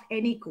 of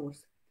any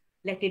course.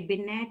 Let it be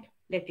NET,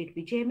 let it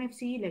be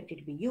JMFC, let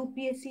it be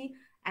UPSC,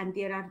 and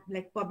there are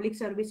like public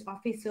service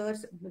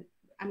officers.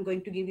 I'm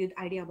going to give you the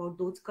idea about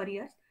those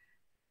careers.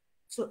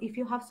 So if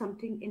you have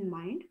something in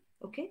mind,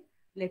 okay,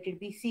 let it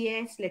be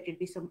CS, let it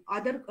be some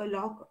other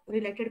law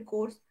related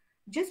course,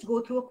 just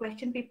go through a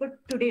question paper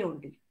today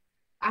only.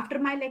 After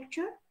my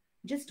lecture,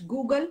 just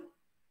Google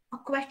a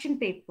question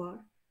paper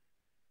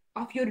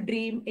of your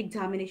dream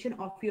examination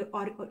of your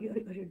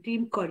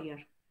dream career.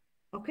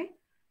 Okay,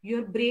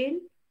 your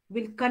brain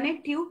will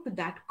connect you to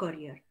that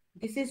career.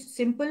 This is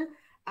simple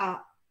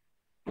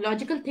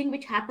logical thing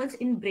which happens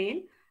in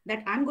brain,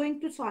 that I'm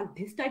going to solve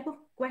this type of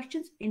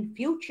questions in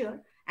future,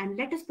 and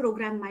let us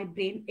program my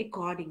brain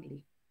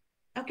accordingly.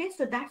 Okay,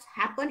 so that's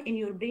happened in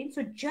your brain.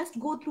 So just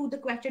go through the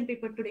question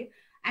paper today,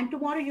 and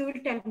tomorrow you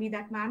will tell me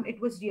that, ma'am, it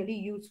was really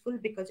useful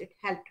because it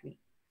helped me.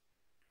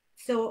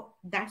 So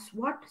that's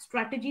what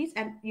strategies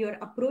and your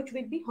approach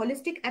will be.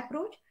 Holistic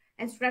approach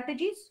and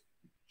strategies.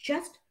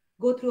 Just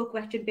go through a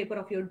question paper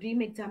of your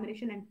dream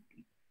examination and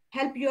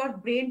help your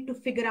brain to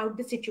figure out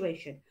the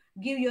situation.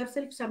 Give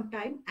yourself some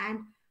time, and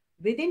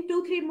within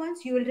 2-3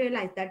 months, you will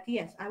realize that,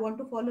 yes, I want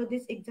to follow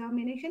this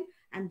examination,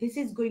 and this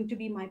is going to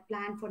be my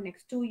plan for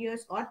next 2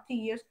 years or 3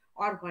 years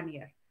or 1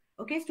 year.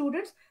 Okay,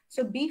 students?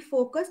 So be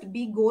focused,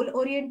 be goal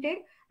oriented,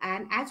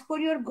 and as per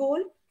your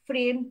goal,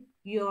 frame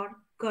your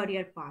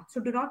career path.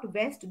 So do not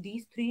waste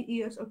these 3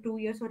 years or 2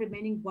 years or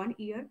remaining 1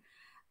 year,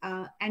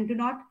 and do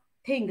not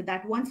think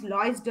that once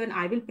law is done,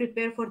 I will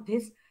prepare for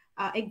this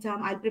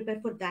exam, I'll prepare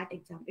for that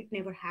exam. It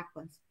never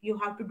happens. You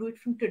have to do it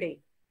from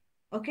today.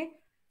 Okay,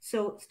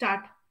 so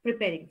start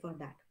preparing for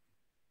that.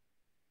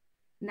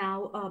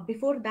 Now,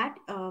 before that,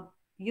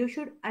 you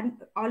should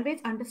always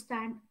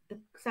understand the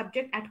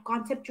subject at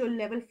conceptual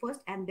level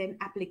first, and then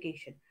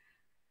application.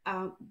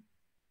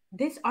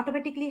 This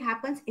automatically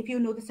happens if you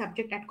know the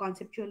subject at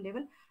conceptual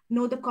level,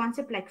 know the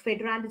concept like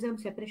federalism,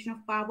 separation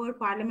of power,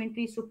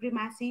 parliamentary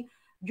supremacy,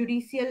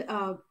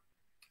 judicial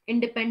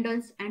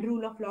independence, and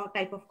rule of law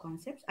type of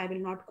concepts. I will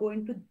not go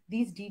into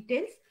these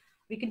details.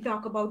 We can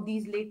talk about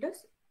these later.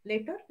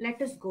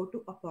 Let us go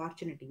to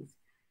opportunities.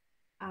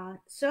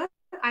 Sir,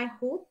 I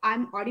hope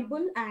I'm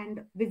audible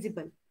and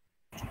visible.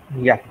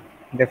 Yeah,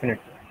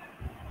 definitely.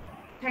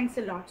 Thanks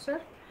a lot, sir.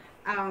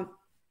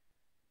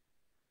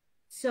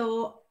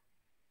 So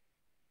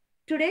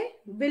today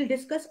we'll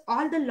discuss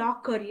all the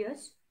law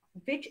careers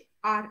which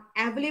are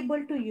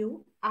available to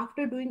you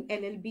after doing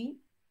LLB,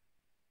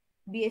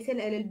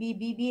 BSL LLB,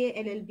 BBA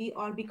LLB,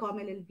 or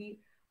BCom LLB,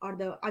 or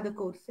the other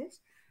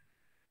courses,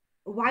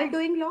 while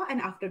doing law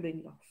and after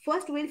doing law.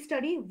 First, we'll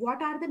study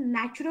what are the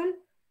natural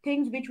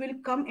things which will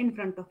come in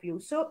front of you.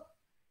 So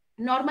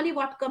normally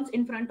what comes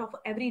in front of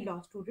every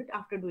law student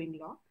after doing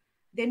law?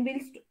 Then we'll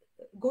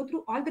go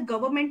through all the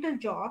governmental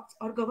jobs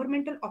or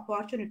governmental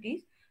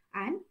opportunities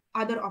and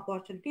other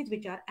opportunities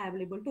which are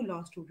available to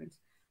law students.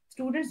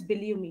 Students,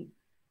 believe me,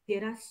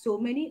 there are so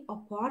many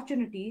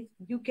opportunities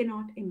you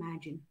cannot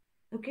imagine.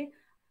 Okay,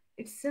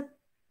 it's a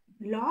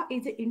law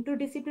is an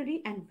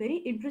interdisciplinary and very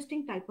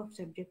interesting type of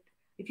subject.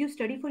 If you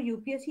study for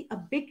UPSC, a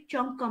big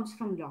chunk comes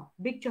from law,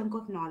 big chunk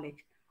of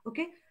knowledge.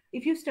 Okay,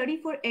 if you study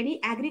for any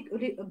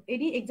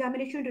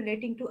examination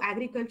relating to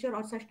agriculture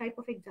or such type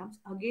of exams,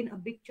 again a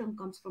big chunk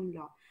comes from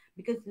law,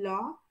 because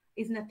law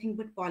is nothing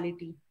but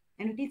polity,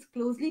 and it is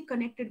closely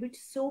connected with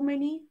so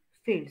many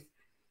fields.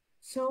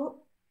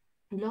 So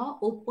law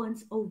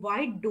opens a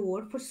wide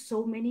door for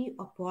so many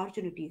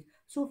opportunities.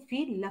 So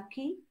feel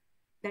lucky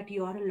that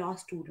you are a law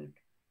student.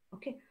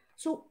 Okay,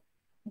 so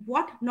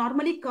what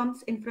normally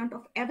comes in front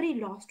of every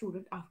law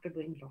student after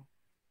doing law?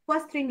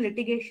 First thing,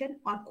 litigation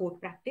or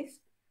court practice.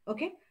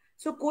 Okay,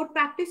 so court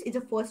practice is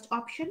a first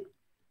option.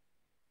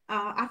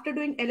 After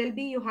doing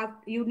LLB,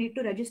 you need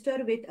to register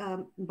with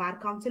Bar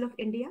Council of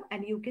India,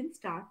 and you can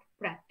start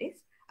practice.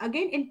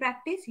 Again, in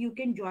practice, you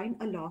can join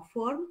a law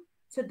firm.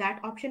 So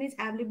that option is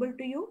available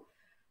to you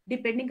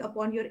depending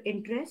upon your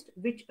interest,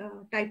 which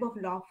type of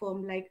law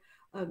firm, like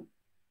uh,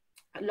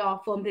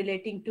 law firm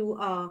relating to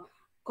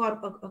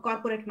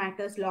corporate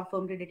matters, law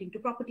firm relating to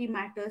property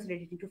matters,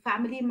 relating to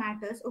family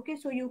matters. Okay,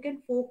 so you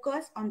can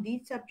focus on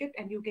these subject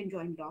and you can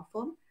join law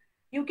firm.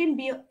 You can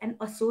be an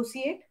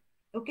associate.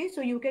 Okay,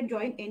 so you can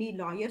join any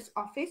lawyer's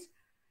office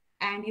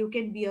and you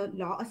can be a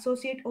law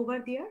associate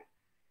over there,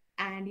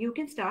 and you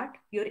can start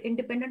your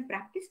independent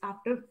practice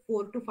after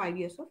 4 to 5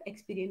 years of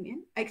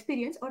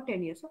experience or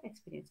 10 years of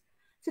experience.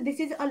 So this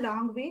is a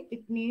long way.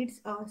 It needs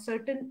a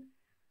certain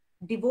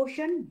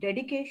devotion,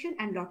 dedication,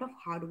 and lot of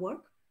hard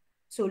work.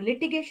 So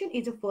litigation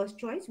is a first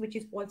choice, which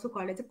is also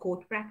called as a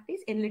court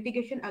practice. In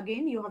litigation,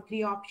 again, you have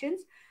three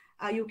options.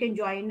 You can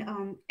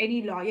join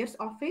any lawyer's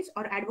office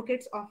or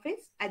advocate's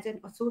office as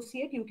an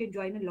associate. You can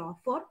join a law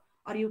firm,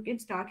 or you can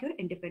start your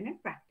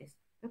independent practice.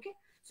 Okay,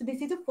 so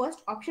this is the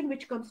first option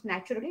which comes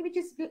naturally, which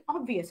is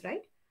obvious,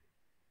 right?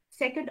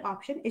 Second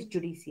option is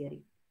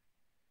judiciary.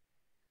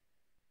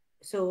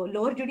 So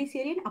lower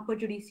judiciary and upper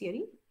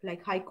judiciary,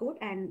 like high court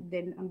and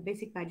then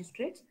basic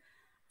magistrates.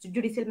 So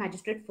judicial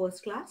magistrate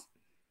first class.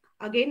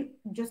 Again,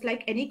 just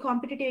like any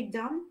competitive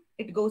exam,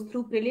 it goes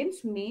through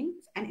prelims,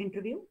 mains, and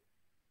interview.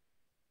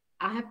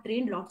 I have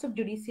trained lots of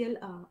judicial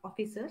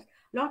officers,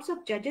 lots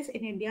of judges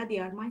in India. They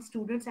are my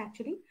students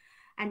actually.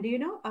 And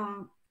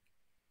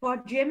for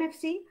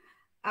JMFC,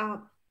 uh,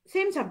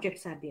 same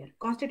subjects are there: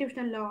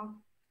 constitutional law,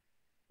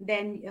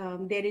 then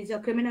there is a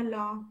criminal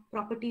law,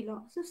 property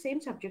law. So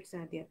same subjects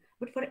are there.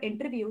 But for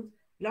interviews,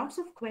 lots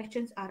of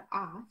questions are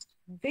asked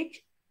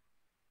which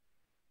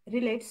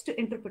relates to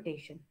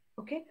interpretation.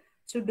 Okay,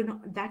 so do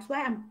not, that's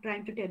why I'm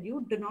trying to tell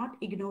you, do not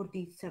ignore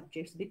these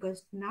subjects,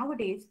 because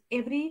nowadays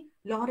every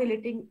law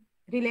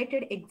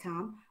related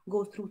exam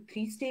goes through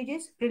 3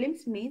 stages: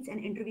 prelims, mains,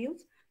 and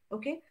interviews.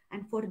 Okay,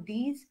 and for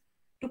these,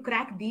 to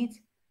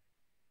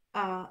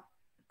uh,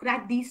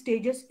 crack these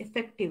stages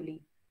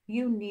effectively,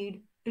 you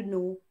need to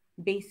know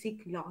basic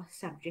law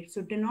subjects.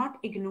 So do not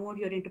ignore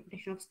your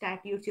interpretation of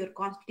statutes, your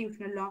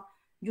constitutional law,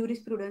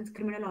 jurisprudence,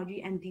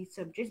 criminology, and these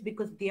subjects,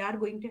 because they are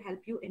going to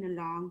help you in a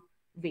long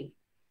way.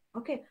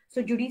 Okay,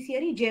 so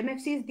judiciary,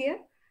 JMFC is there,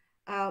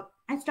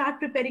 and start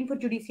preparing for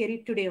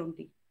judiciary today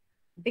only,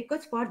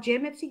 because for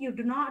JMFC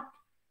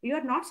you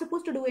are not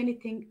supposed to do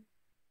anything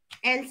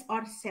else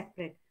or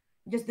separate.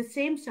 Just the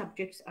same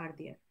subjects are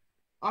there.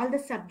 All the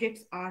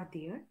subjects are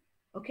there.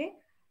 Okay,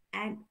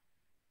 and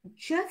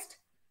just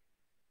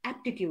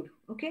aptitude.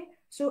 Okay,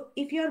 so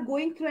if you are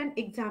going through an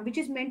exam which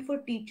is meant for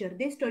teacher,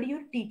 they study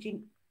your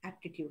teaching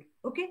aptitude.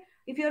 Okay,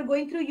 if you are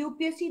going through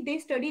UPSC, they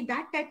study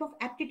that type of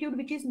aptitude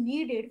which is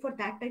needed for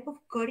that type of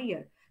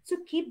career. So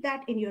keep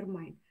that in your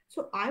mind.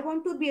 So I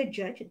want to be a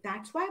judge,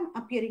 that's why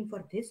I'm appearing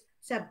for this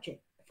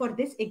subject, for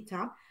this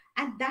exam,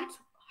 and that's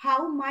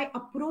how my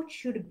approach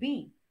should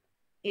be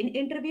in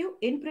interview,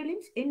 in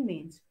prelims, in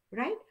mains,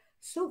 right?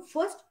 So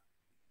first,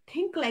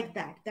 think like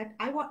that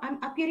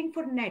I'm appearing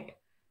for net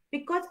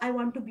because I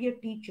want to be a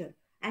teacher,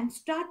 and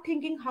start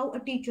thinking how a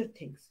teacher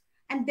thinks,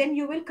 and then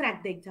you will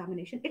crack the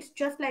examination. It's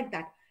just like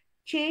that.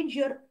 Change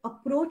your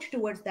approach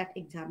towards that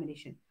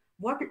examination.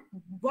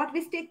 What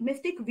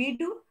mistake we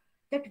do,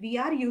 that we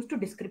are used to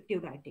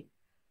descriptive writing.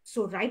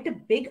 So write a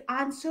big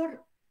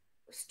answer,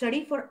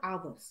 study for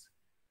hours.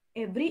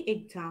 Every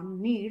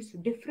exam needs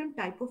different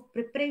type of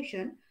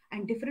preparation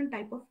and different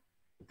type of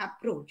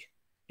approach.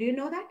 Do you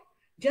know that?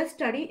 Just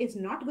study is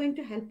not going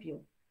to help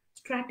you.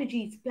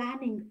 Strategies,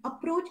 planning,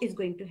 approach is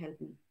going to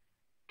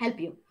help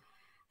you.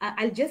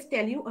 I'll just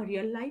tell you a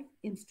real life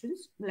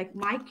instance, like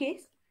my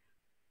case.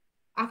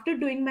 After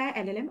doing my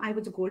LLM, I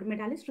was a gold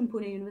medalist from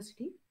Pune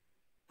University.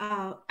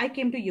 I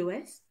came to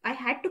US. I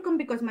had to come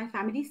because my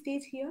family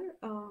stays here.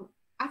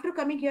 After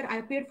coming here, I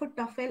appeared for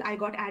TOEFL. I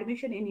got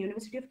admission in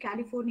University of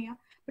California,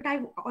 but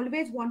I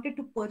always wanted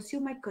to pursue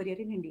my career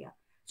in India.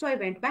 So I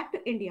went back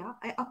to India.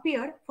 I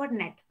appeared for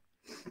NET.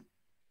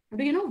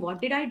 Do you know what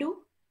did I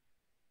do?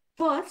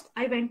 First,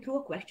 I went through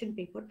a question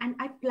paper and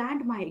I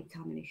planned my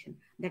examination,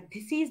 that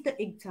this is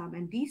the exam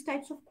and these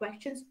types of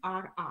questions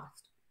are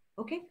asked.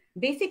 Okay,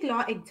 basic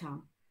law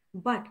exam,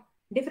 but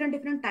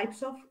different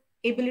types of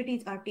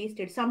abilities are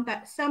tested.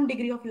 Some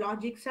degree of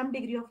logic, some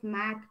degree of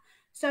math,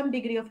 some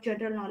degree of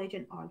general knowledge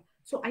and all.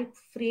 So I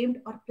framed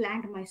or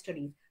planned my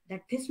studies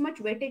that this much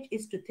weightage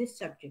is to this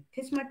subject,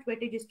 this much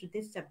weightage is to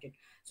this subject.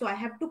 So I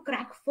have to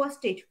crack first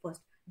stage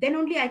first. Then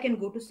only I can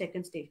go to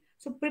second stage.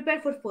 So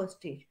prepare for first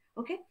stage.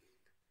 Okay,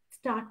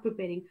 start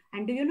preparing.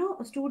 And do you know,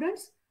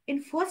 students, in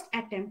first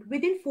attempt,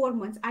 within 4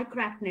 months, I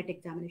cracked net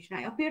examination.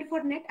 I appeared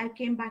for net. I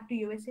came back to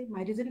USA.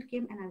 My result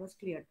came and I was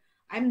cleared.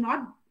 I'm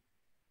not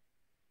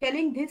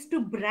telling this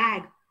to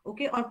brag,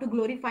 okay, or to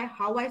glorify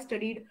how I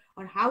studied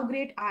or how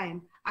great I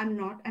am. I'm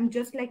not. I'm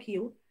just like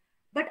you.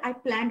 But I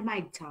planned my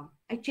exam.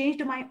 I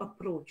changed my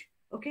approach.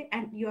 Okay.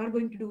 And you are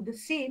going to do the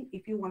same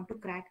if you want to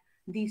crack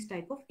these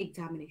type of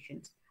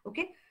examinations.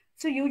 Okay.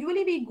 So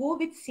usually we go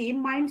with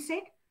same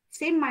mindset.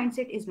 Same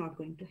mindset is not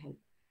going to help.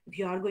 If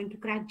you are going to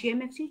crack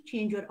JMFC,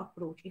 change your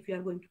approach. If you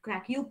are going to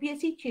crack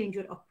UPSC, change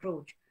your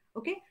approach.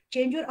 Okay.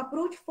 Change your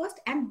approach first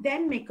and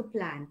then make a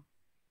plan.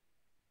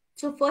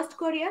 So first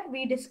career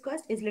we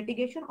discussed is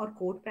litigation or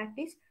court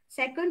practice.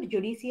 Second,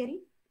 judiciary.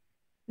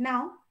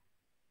 Now,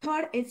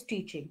 third is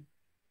teaching.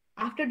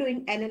 After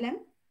doing LLM,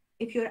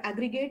 if your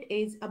aggregate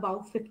is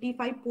about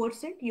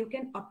 55%, you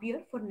can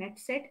appear for NET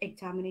set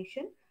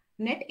examination.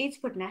 NET is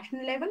for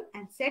national level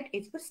and SET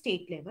is for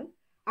state level.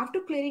 After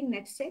clearing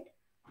NET set,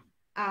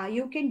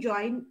 you can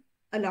join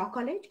a law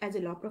college as a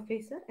law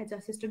professor, as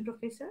assistant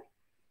professor.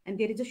 And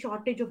there is a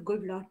shortage of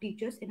good law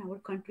teachers in our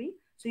country.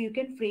 So you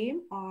can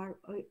frame or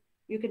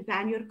you can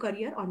plan your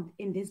career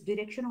in this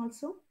direction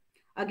also.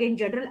 Again,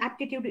 general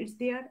aptitude is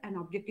there and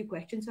objective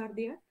questions are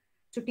there.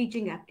 So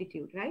teaching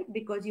aptitude, right?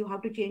 Because you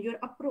have to change your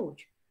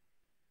approach.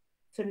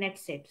 So NET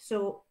set.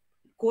 So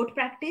court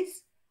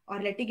practice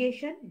or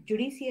litigation,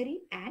 judiciary,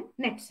 and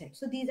NET set.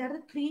 So these are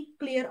the three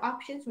clear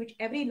options which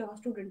every law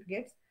student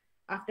gets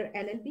after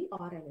LLB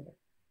or LLM.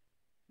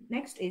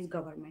 Next is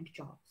government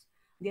jobs.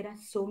 There are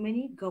so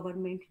many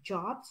government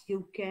jobs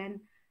you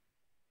can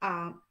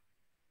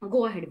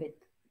go ahead with.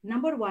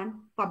 Number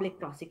one, public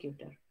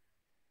prosecutor.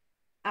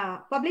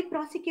 Public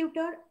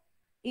prosecutor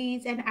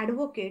is an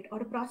advocate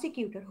or a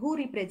prosecutor who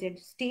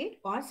represents state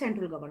or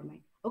central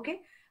government. Okay,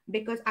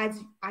 because as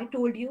I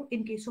told you,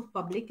 in case of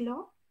public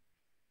law,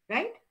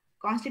 right,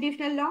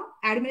 constitutional law,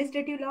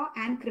 administrative law,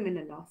 and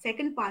criminal law,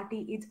 second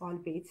party is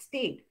always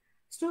state.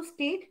 So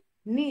state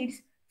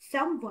needs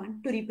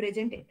someone to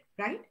represent it,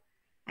 right?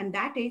 And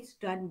that is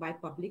done by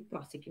public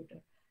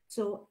prosecutor.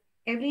 So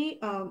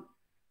every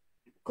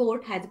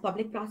court has a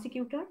public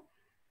prosecutor.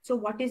 So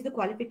what is the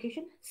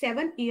qualification?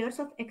 7 years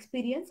of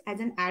experience as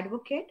an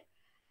advocate.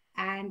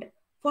 And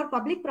for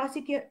public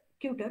prosecutor,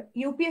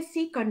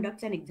 UPSC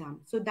conducts an exam.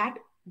 So that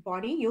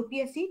body,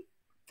 UPSC,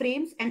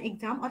 frames an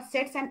exam or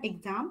sets an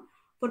exam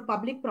for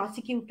public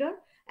prosecutor,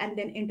 and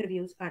then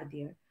interviews are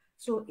there.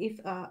 So if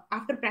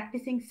after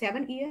practicing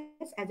 7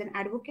 years as an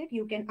advocate,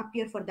 you can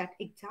appear for that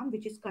exam,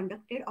 which is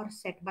conducted or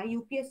set by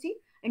UPSC,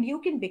 and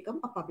you can become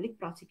a public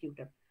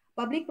prosecutor.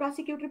 Public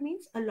prosecutor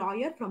means a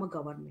lawyer from a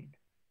government.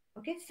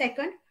 Okay.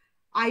 Second,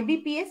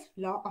 IBPS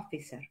law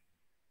officer.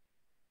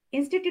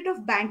 Institute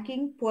of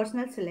Banking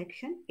Personnel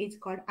Selection is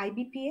called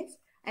IBPS,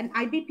 and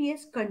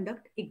IBPS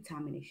conduct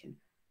examination.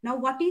 Now,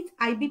 what is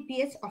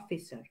IBPS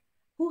officer?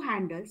 Who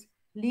handles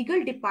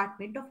legal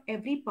department of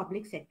every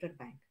public sector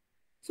bank.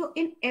 So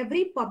in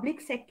every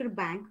public sector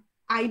bank,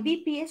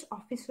 IBPS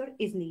officer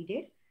is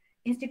needed.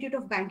 Institute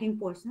of Banking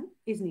Personnel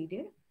is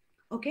needed.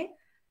 Okay.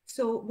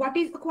 So what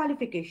is the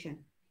qualification?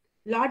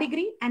 Law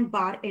degree and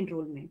bar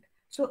enrollment.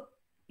 So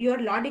your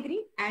law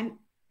degree and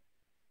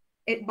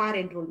bar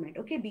enrollment,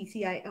 okay,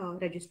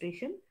 BCI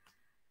registration.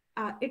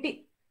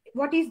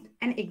 What is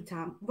an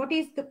exam?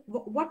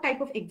 What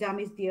type of exam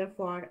is there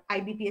for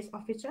IBPS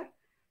officer?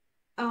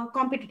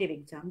 Competitive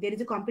exam. There is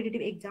a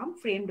competitive exam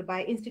framed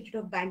by Institute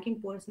of Banking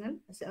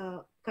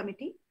Personnel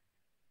Committee.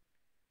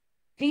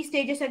 3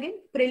 stages again: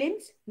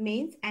 prelims,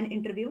 mains, and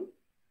interview.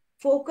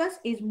 Focus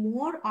is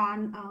more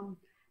on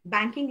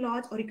banking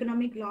laws or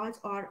economic laws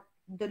or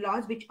the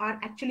laws which are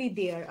actually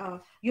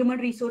there, human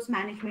resource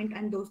management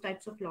and those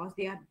types of laws.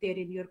 They are there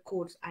in your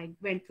course. I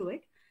went through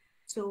it.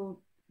 So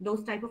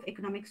those type of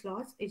economics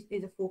laws is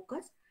a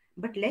focus,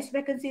 but less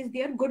vacancies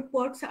there. Good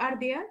perks are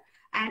there,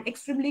 and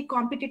extremely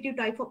competitive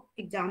type of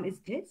exam is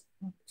this.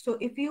 So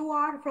if you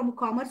are from a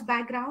commerce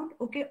background,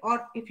 okay,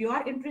 or if you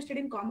are interested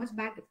in commerce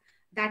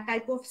that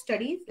type of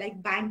studies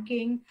like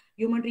banking,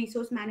 human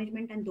resource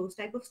management, and those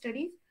type of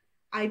studies,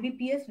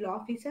 IBPS law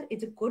officer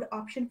is a good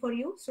option for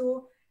you.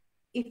 So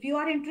if you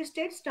are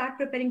interested, start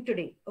preparing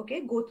today.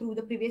 Okay, go through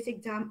the previous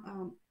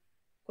exam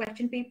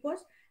question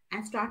papers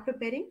and start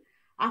preparing.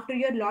 After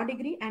your law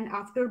degree and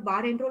after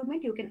bar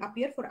enrollment, you can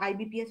appear for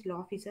IBPS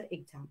law officer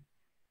exam.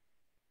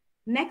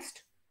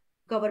 Next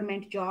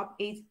government job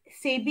is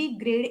SEBI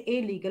Grade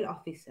A legal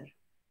officer.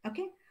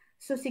 Okay,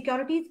 so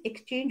Securities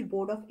Exchange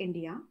Board of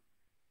India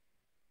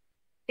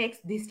takes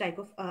this type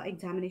of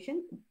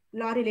examination.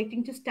 law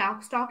relating to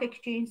stock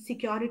exchange,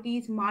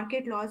 securities,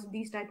 market laws.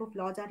 These type of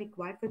laws are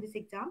required for this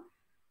exam.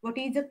 What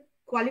is the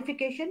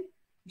qualification?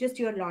 Just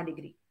your law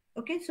degree.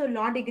 Okay, so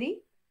law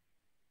degree.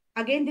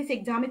 Again, this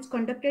exam is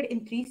conducted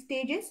in 3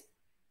 stages: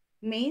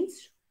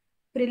 mains,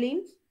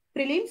 prelims,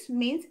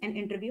 mains, and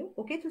interview.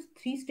 Okay, so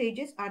 3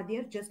 stages are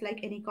there, just like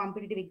any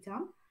competitive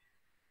exam.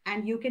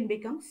 And you can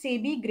become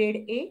SEBI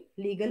Grade A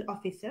legal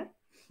officer.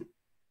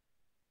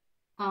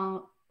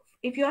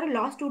 If you are a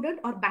law student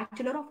or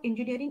Bachelor of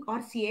Engineering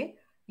or CA,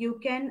 you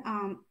can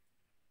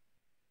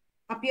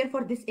appear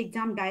for this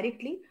exam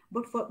directly.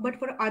 But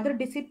for other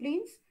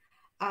disciplines,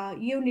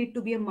 you need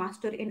to be a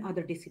master in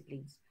other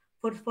disciplines.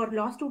 For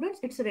law students,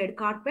 it's a red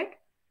carpet.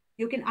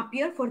 You can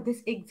appear for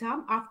this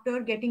exam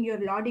after getting your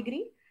law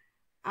degree.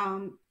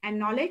 And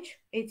knowledge,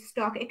 it's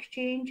stock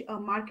exchange,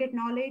 market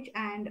knowledge,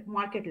 and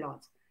market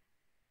laws.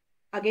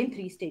 Again,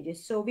 3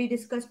 stages. So we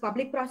discussed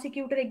public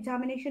prosecutor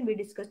examination, we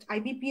discussed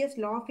IBPS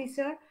law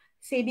officer,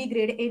 SEBI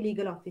Grade A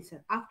legal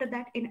officer. After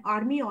that, in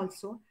Army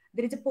also,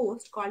 there is a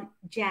post called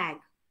JAG,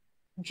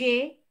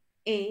 JAG,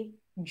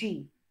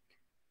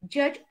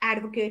 Judge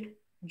Advocate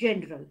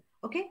General.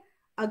 Okay.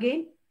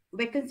 Again,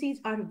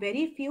 vacancies are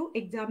very few.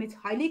 Exam is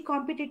highly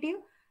competitive.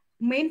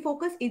 Main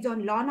focus is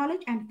on law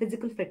knowledge and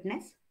physical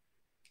fitness.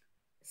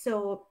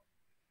 So,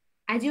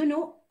 as you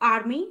know,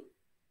 Army,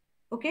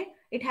 okay,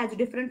 it has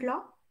different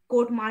law,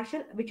 court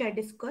martial, which I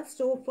discussed.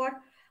 So for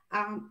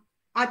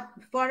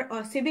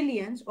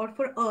civilians or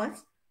for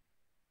us,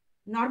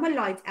 normal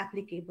law is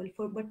applicable.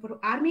 But for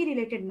army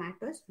related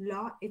matters,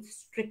 law is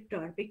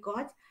stricter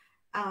because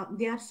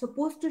they are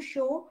supposed to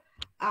show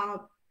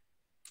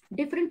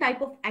different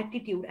type of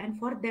attitude, and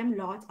for them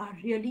laws are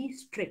really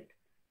strict.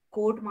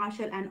 Court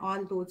martial and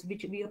all those,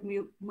 which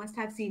we must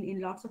have seen in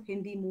lots of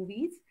Hindi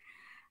movies.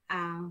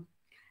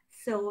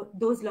 So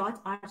those laws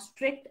are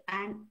strict,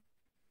 and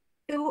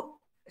to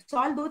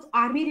solve those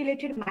army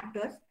related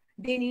matters,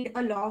 they need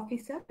a law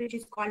officer, which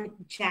is called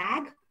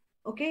JAG,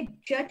 okay,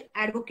 Judge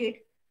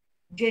Advocate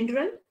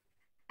General.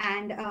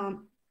 And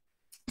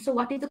so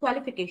what is the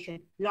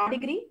qualification? Law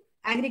degree,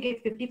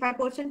 aggregate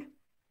 55%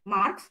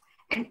 marks,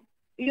 and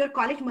your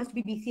college must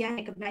be BCI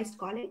recognized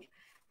college.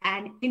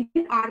 And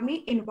Indian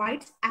Army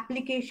invites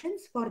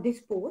applications for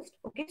this post.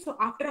 Okay, so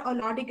after a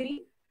law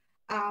degree,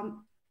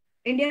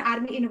 Indian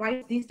Army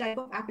invites these type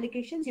of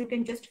applications. You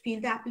can just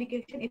fill the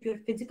application. If your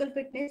physical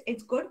fitness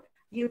is good,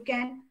 you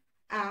can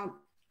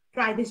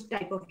try this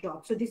type of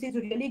job. So this is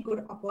a really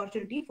good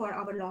opportunity for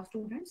our law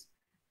students.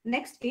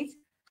 Next is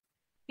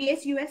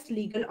PSUS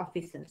legal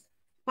officers.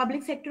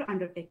 Public sector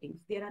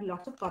undertakings. There are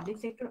lots of public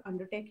sector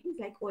undertakings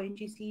like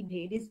ONGC,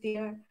 DHED is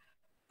there.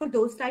 For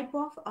those type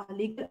of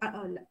legal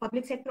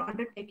public sector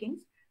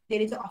undertakings, there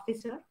is an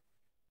officer.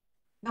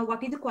 Now,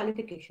 what is the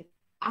qualification?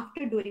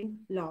 After doing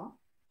law,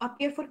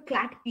 appear for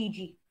CLAT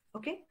PG.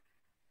 Okay.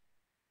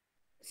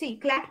 See,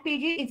 CLAT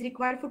PG is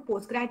required for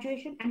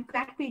post-graduation, and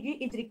CLAT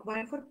PG is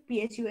required for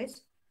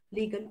PSUS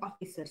legal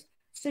officers.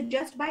 So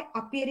just by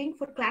appearing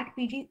for CLAT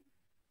PG,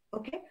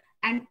 okay,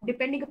 and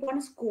depending upon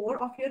the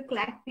score of your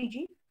CLAT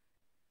PG,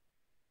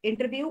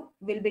 interview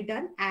will be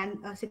done and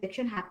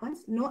selection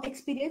happens. No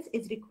experience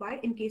is required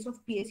in case of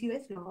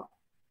PSUS law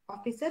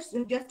officers.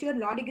 So just your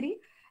law degree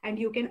and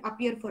you can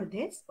appear for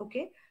this.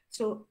 Okay.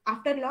 So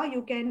after law,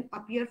 you can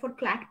appear for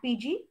CLAT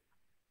PG.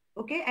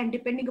 Okay. And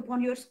depending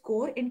upon your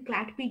score in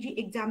CLAT PG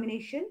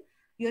examination,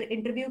 your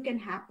interview can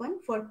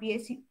happen for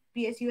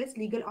PSUS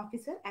legal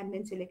officer, and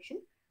then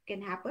selection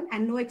can happen,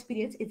 and no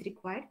experience is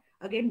required.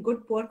 Again,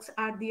 good perks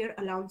are there.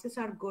 Allowances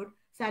are good.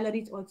 Salary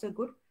is also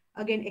good.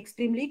 Again,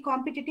 extremely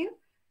competitive.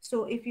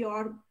 So if you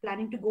are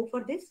planning to go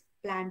for this,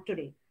 plan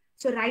today.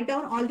 So write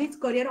down all these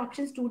career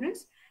options,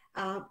 students.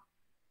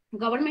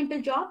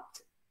 Governmental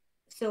jobs,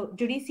 so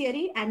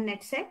judiciary and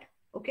NetSet.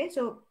 Okay,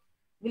 so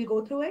we'll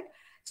go through it.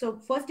 So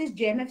first is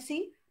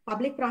JMFC,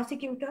 public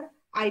prosecutor,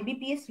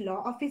 IBPS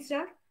law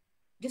officer.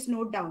 Just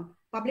note down,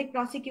 public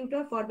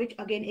prosecutor, for which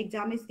again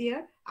exam is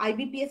there,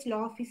 IBPS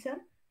law officer,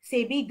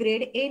 SEBI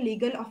Grade A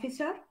legal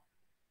officer,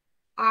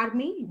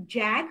 Army,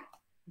 JAG,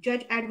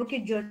 Judge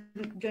Advocate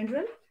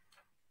General,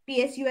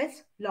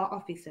 PSUS law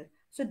officer.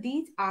 So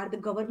these are the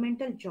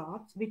governmental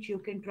jobs which you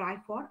can try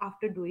for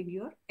after doing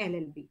your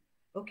LLB.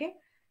 Okay.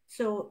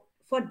 So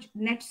for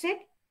NetSet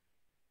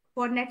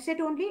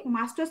only,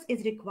 master's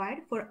is required.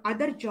 For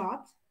other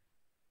jobs,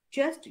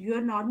 just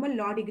your normal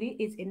law degree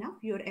is enough,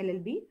 your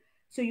LLB.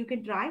 So you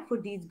can try for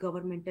these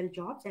governmental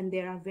jobs, and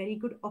there are very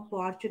good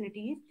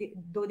opportunities,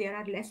 though there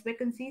are less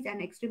vacancies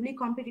and extremely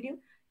competitive.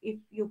 If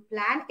you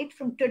plan it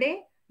from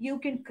today, you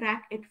can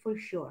crack it for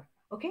sure.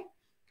 Okay.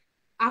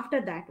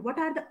 After that, what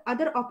are the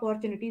other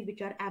opportunities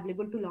which are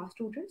available to law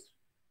students?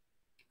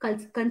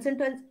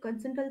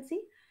 Consultancy.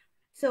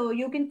 So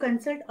you can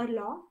consult a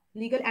law,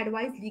 legal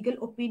advice, legal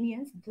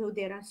opinions. So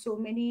there are so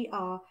many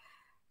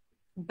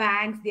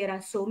banks, there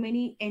are so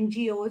many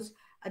NGOs,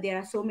 there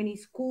are so many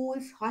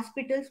schools,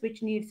 hospitals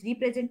which needs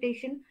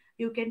representation.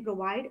 You can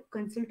provide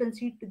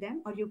consultancy to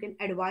them, or you can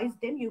advise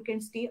them. You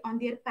can stay on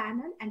their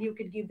panel and you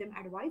can give them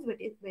advice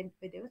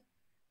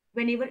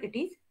whenever it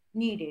is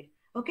needed.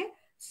 Okay.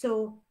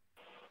 So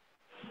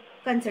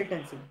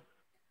consultancy,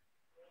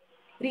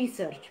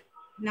 research.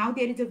 Now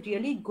there is a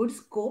really good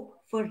scope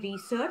for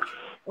research.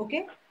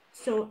 Okay,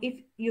 so if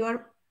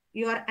your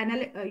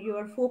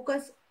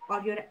focus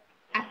or your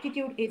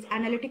aptitude is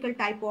analytical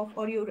type of,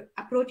 or your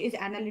approach is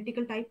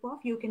analytical type of,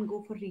 you can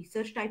go for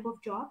research type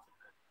of jobs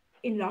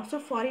in lots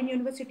of foreign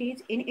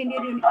universities. In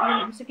Indian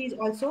universities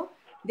also,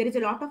 there is a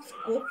lot of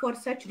scope for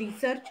such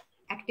research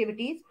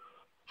activities.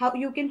 How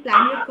you can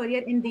plan your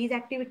career in these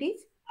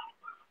activities?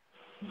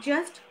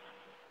 Just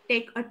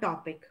take a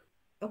topic,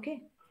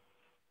 okay?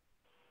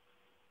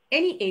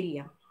 Any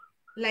area.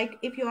 Like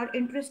if you are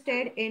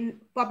interested in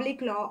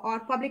public law or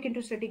public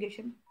interest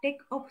litigation, take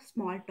a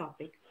small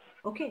topic,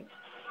 okay?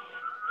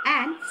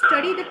 And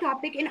study the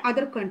topic in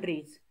other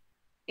countries.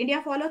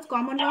 India follows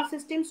common law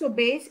system, so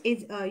base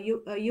is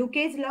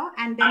UK's law,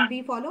 and then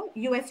we follow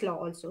US law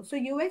also. So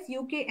US,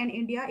 UK, and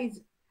India is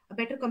a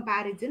better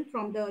comparison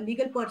from the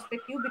legal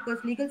perspective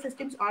because legal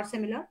systems are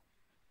similar.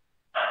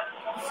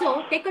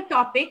 So take a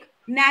topic,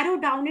 narrow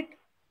down it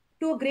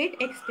to a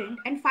great extent,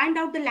 and find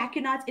out the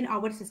lacunas in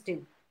our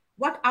system,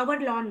 what our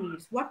law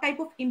needs, what type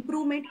of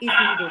improvement is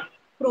needed.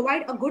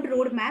 Provide a good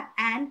roadmap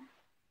and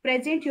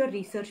present your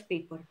research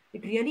paper.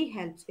 It really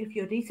helps. If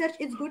your research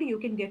is good, you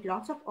can get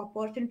lots of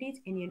opportunities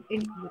in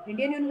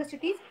Indian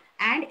universities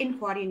and in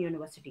foreign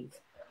universities.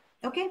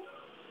 Okay.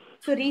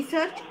 So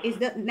research is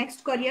the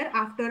next career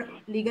after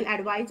legal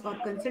advice or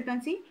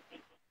consultancy.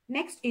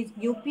 Next is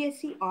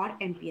UPSC or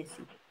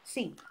MPSC.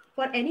 See,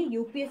 for any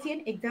UPSC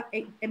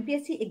and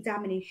MPSC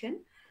examination,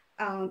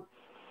 uh,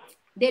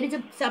 there is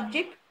a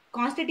subject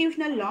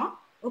constitutional law,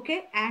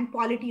 okay, and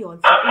polity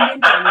also,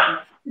 Indian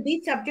polity.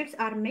 These subjects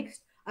are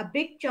mixed. A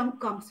big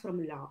chunk comes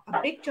from law, a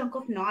big chunk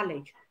of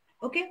knowledge.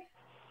 Okay,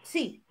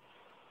 see,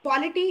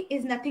 polity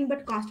is nothing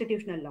but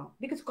constitutional law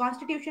because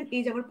constitution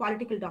is our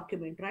political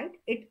document, right?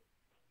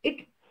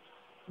 It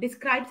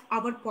describes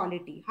our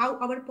polity, how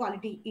our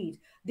polity is.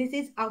 This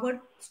is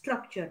our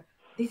structure.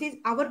 This is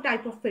our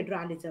type of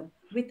federalism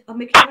with a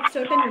mixture of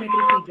certain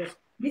unitary features.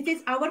 This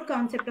is our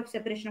concept of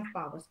separation of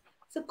powers.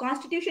 So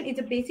constitution is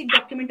a basic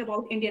document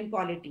about Indian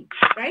polity,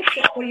 right?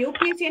 So for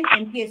UPSC and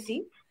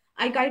MPSC,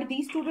 I guide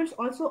these students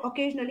also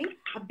occasionally.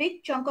 A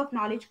big chunk of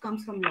knowledge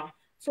comes from law.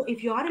 So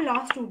if you are a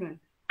law student,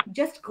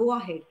 just go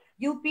ahead.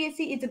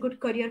 UPSC is a good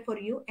career for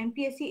you.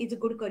 MPSC is a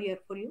good career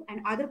for you,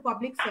 and other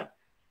public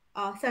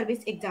service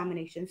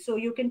examinations. So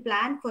you can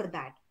plan for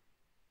that.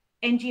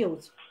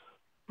 NGOs.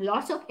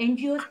 Lots of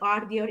NGOs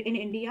are there in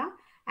India.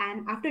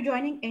 And after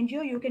joining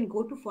NGO, you can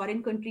go to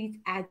foreign countries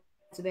as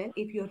well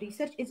if your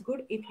research is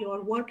good, if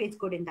your work is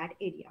good in that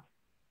area.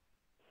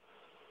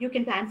 You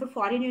can plan for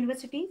foreign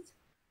universities.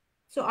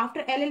 So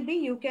after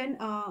LLB, you can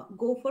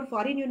go for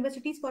foreign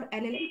universities for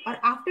LLM, or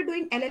after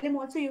doing LLM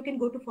also, you can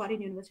go to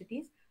foreign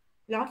universities.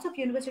 Lots of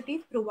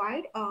universities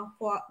provide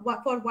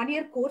for 1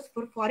 year course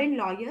for foreign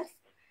lawyers.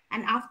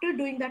 And after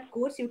doing that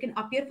course, you can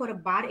appear for a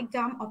bar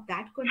exam of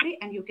that country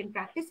and you can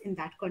practice in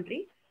that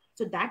country.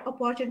 So that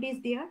opportunity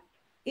is there.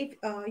 If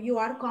you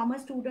are a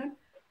commerce student,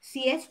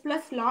 CS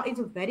plus law is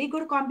a very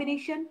good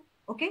combination.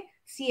 Okay,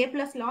 CA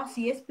plus law,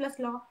 CS plus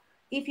law.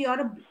 If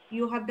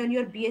you have done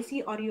your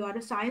BSc or you are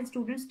a science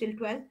student till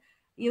 12th,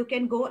 you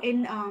can go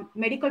in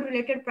medical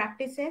related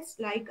practices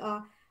like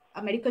a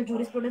medical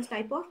jurisprudence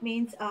type of,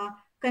 means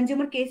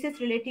consumer cases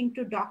relating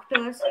to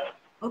doctors.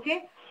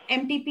 Okay,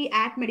 MTP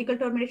Act, Medical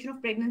Termination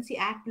of Pregnancy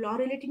Act, law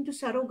relating to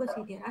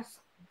surrogacy. There are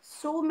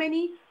so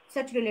many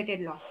such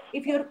related law.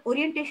 If your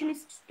orientation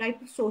is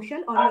type of social,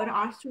 or you are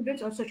art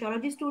students or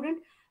sociology student,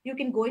 you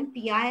can go in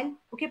PIL,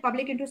 okay,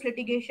 public interest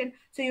litigation.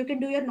 So you can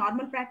do your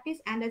normal practice,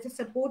 and as a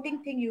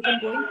supporting thing, you can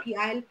go in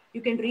PIL,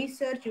 you can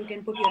research, you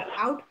can put your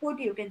output,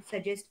 you can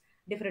suggest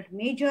different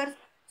majors.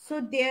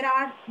 So there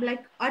are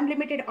like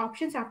unlimited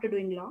options after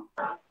doing law.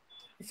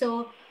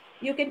 So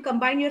you can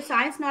combine your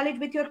science knowledge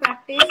with your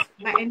practice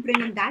by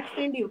entering in that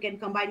field. You can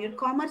combine your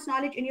commerce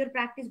knowledge in your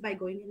practice by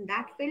going in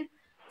that field.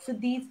 So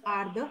these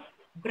are the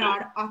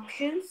broad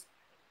options,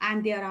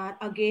 and there are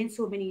again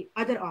so many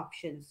other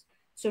options.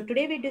 So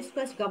today we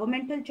discussed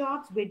governmental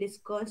jobs, we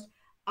discussed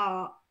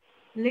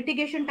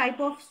litigation type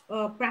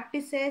of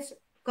practices,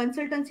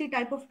 consultancy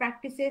type of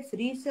practices,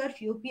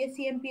 research,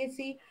 UPSC,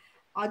 MPSC,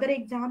 other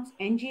exams,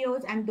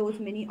 NGOs, and those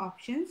many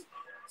options.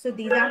 So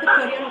these are the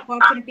career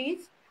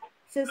opportunities.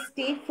 So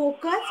stay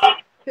focused,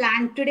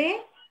 plan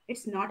today.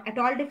 It's not at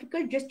all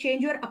difficult. Just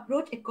change your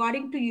approach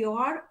according to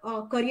your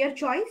career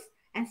choice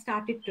and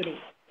start it today.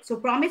 So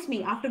promise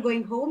me, after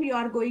going home, you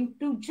are going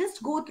to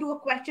just go through a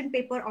question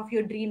paper of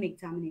your dream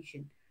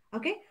examination.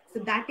 Okay, so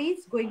that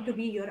is going to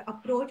be your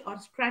approach or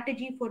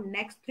strategy for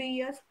next 3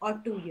 years or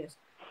 2 years.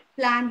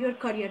 Plan your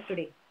career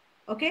today.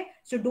 Okay,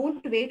 so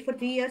don't wait for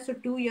 3 years or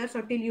 2 years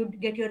or till you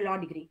get your law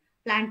degree.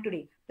 Plan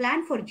today.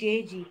 Plan for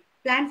JAG.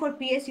 Plan for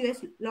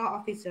PSUS law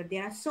officer.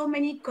 There are so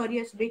many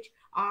careers which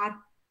are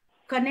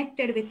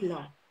connected with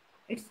law.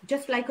 It's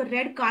just like a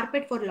red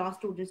carpet for law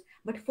students,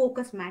 but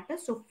focus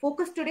matters. So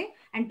focus today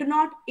and do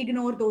not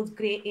ignore those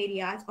gray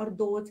areas or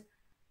those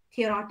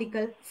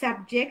theoretical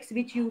subjects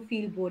which you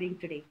feel boring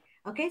today.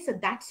 Okay, so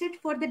that's it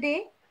for the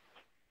day.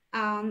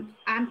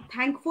 I'm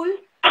thankful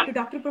to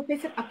Dr.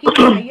 Professor Aqil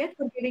Sayyed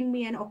for giving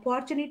me an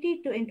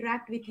opportunity to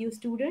interact with you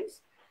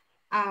students.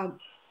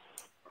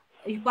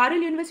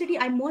 Parul University,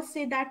 I must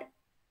say that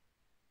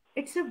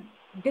it's a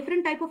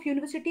different type of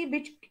university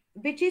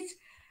which is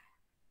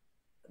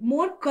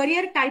more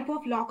career type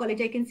of law college.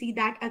 I can see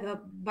that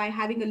by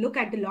having a look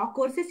at the law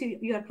courses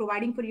you are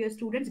providing for your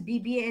students,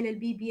 BBA,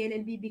 LLB,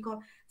 BLLB, BCom.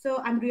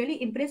 So I'm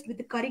really impressed with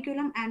the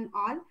curriculum and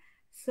all.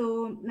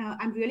 So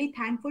I'm really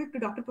thankful to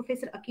Dr.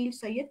 Professor Aqil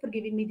Sayyed for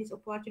giving me this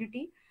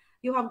opportunity.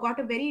 You have got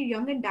a very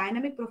young and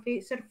dynamic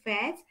Professor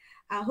Faiz,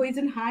 who is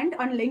in hand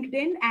on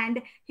LinkedIn,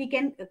 and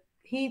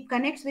he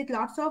connects with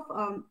lots of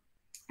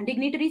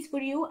dignitaries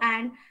for you,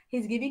 and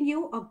he's giving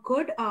you a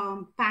good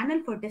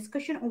panel for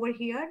discussion over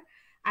here.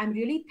 I'm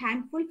really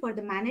thankful for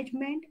the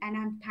management, and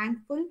I'm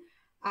thankful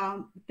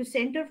to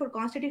Center for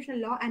Constitutional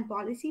Law and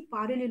Policy,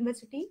 Parul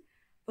University,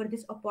 for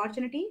this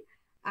opportunity.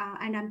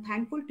 And I'm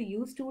thankful to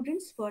you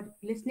students for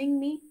listening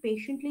me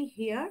patiently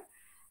here.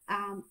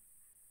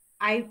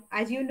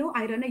 As you know,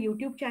 I run a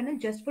YouTube channel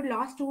just for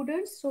law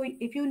students. So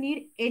if you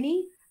need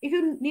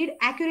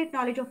accurate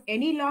knowledge of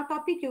any law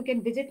topic, you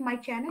can visit my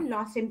channel,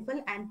 Law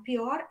Simple and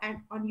Pure, and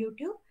on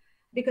YouTube,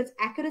 because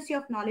accuracy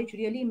of knowledge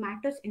really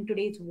matters in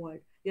today's world.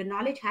 Your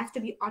knowledge has to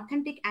be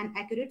authentic and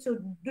accurate. So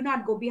do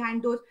not go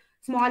behind those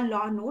small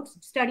law notes.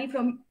 Study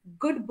from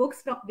good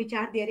books which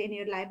are there in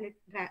your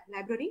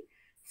library.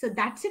 So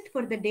that's it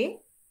for the day.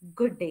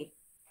 Good day.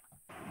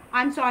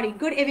 I'm sorry.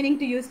 Good evening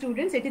to you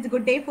students. It is a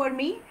good day for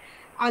me.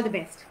 All the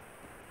best.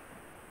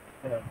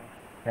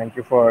 Thank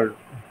you for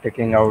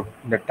taking out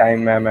the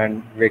time, ma'am,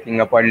 and waking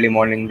up early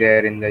morning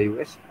there in the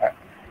US.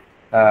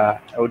 I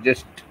would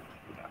just,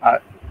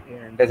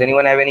 does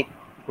anyone have any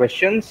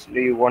questions?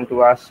 Do you want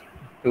to ask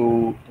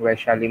to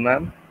Vaishali,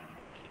 ma'am?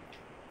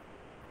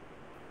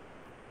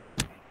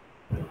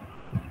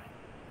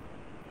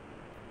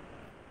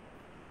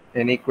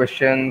 Any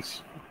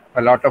questions?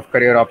 A lot of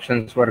career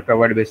options were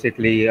covered.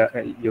 Basically,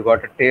 you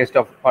got a taste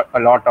of a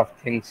lot of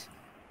things,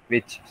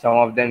 which some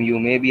of them you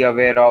may be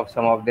aware of,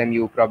 some of them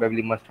you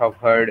probably must have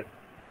heard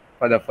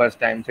for the first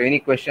time. So any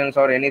questions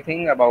or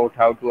anything about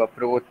how to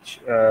approach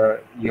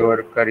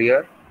your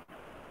career?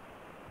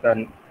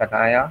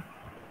 Tanaya?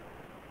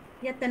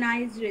 Yeah,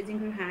 Tanaya is raising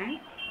her hand.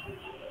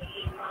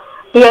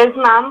 Yes,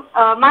 ma'am.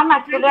 Ma'am,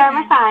 actually,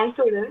 I'm a science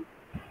student.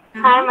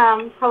 Hi,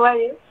 ma'am. How are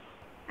you?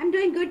 I'm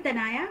doing good,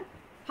 Tanaya.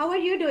 How are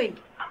you doing?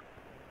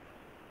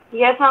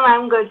 Yes, ma'am,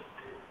 I'm good.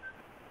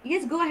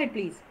 Yes, go ahead,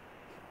 please.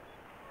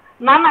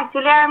 Ma'am,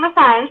 actually, I'm a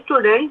science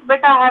student,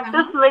 but I have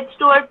to switch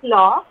towards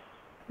law.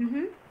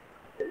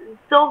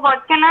 So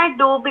what can I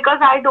do? Because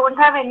I don't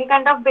have any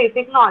kind of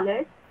basic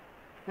knowledge.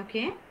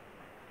 Okay.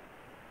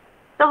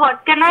 So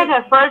what can I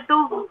refer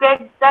to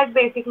get that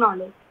basic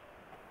knowledge?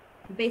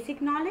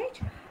 Basic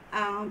knowledge?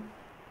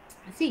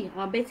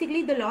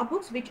 Basically the law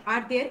books which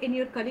are there in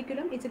your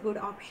curriculum is a good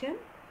option.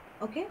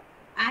 Okay.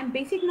 And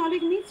basic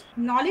knowledge means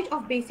knowledge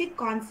of basic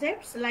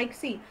concepts like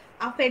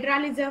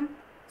federalism,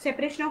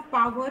 separation of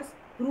powers,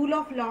 rule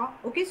of law.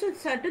 Okay, so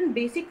certain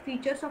basic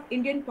features of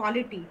Indian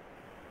polity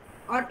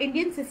or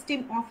Indian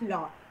system of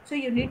law. So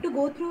you need to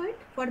go through it.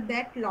 For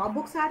that, law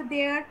books are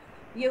there.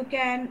 You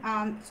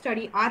can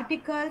study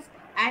articles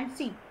and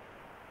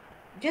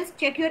just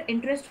check your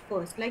interest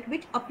first, like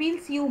which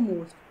appeals you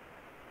most,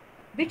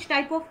 which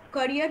type of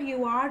career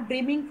you are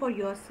dreaming for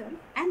yourself,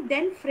 and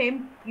then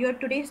frame your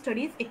today's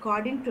studies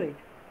according to it.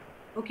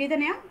 Okay,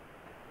 Danya?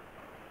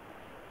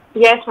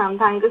 Yes, ma'am.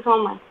 Thank you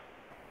so much.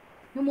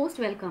 You're most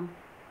welcome.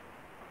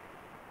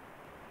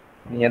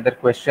 Any other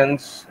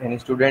questions? Any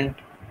student?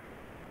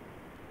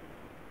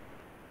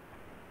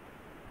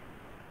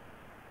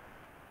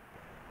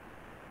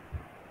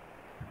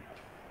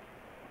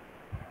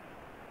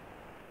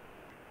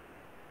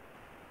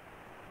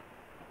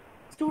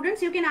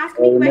 Students, you can ask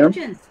me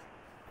questions.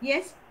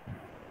 Yes?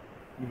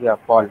 Yeah,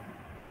 Paul.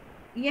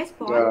 Yes,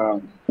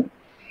 Paul.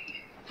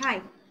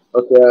 Hi.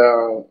 Okay,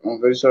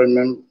 I'm very sorry,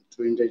 ma'am,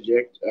 to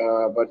interject,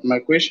 but my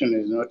question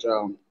is not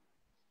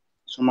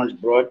so much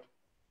broad.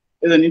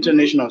 As an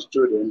international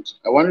student,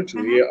 I wanted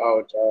to hear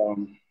out,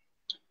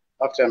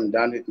 after I'm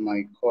done with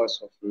my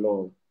course of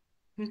law,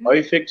 how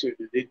effective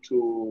is it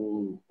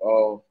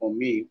for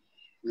me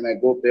when I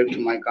go back to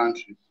my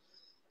country?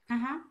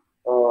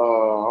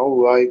 How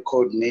will I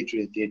coordinate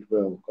with it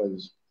well?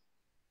 Because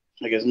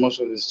I guess most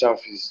of the stuff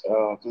is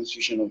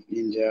Constitution of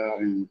India,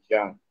 and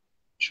yeah,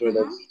 sure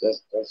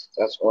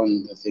that's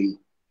on the thing.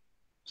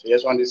 So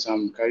just wanted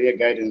some career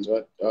guidance.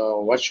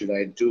 What should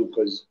I do?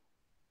 Because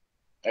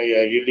I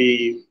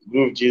really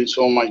grooved in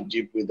so much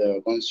deep with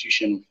the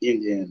Constitution of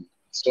India, and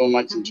so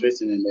much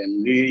interested in it,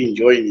 and really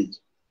enjoying it.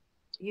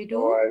 You do?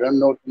 So I don't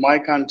know my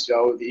country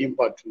how the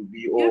impact will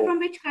be. You're from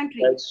which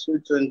country? It's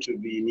certain to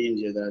be in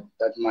India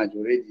that much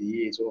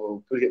already is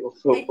so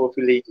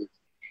populated.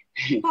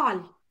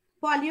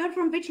 Paul, you're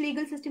from which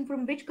legal system?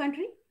 From which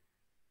country?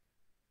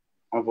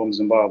 I'm from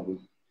Zimbabwe.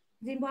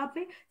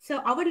 Zimbabwe. So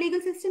our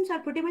legal systems are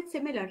pretty much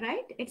similar,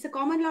 right? It's a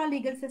common law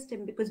legal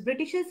system because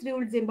Britishers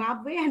ruled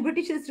Zimbabwe and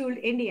Britishers ruled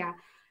India.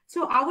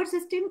 So our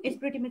system is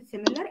pretty much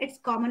similar. It's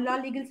common law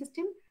legal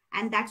system,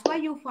 and that's why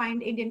you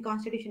find Indian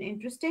Constitution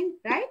interesting,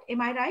 right?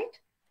 Am I right?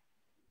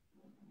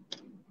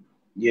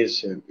 Yes,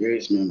 sir.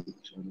 Yes, ma'am.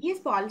 Yes,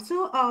 Paul.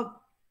 So,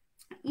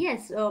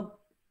 yes,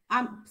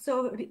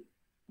 so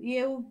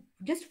you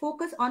just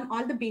focus on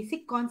all the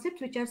basic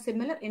concepts which are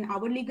similar in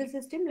our legal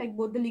system, like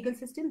both the legal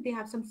system, they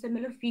have some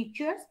similar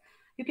features.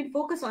 You can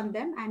focus on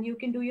them and you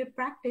can do your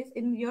practice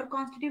in your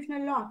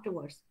constitutional law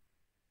afterwards.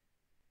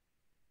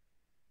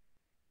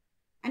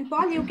 And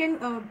Paul, you can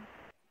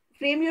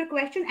frame your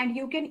question and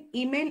you can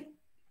email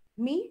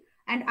me,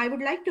 and I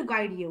would like to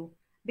guide you,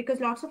 because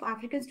lots of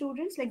African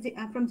students like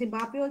from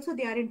Zimbabwe also,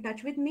 they are in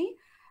touch with me.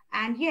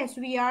 And yes,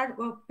 we are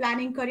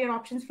planning career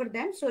options for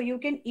them. So you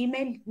can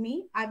email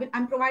me.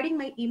 I'm providing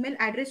my email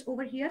address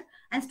over here.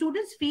 And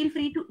students, feel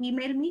free to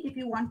email me if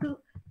you want to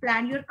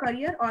plan your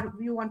career or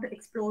you want to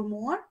explore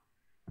more.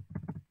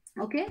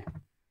 Okay.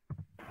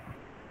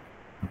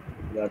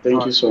 Yeah,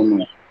 thank you so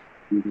much.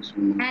 Thank you so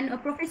much.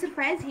 And Professor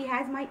Faiz, he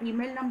has my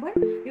email number.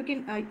 You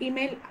can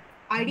email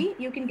ID.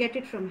 You can get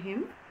it from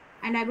him.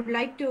 And I would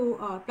like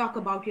to talk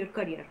about your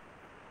career.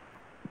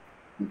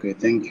 Okay,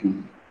 thank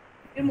you.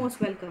 You're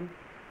most welcome.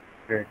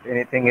 Great.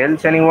 Anything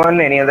else,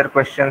 anyone? Any other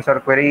questions or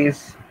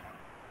queries?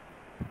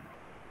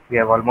 We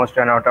have almost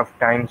run out of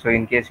time, so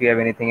in case you have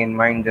anything in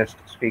mind, just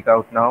speak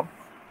out now.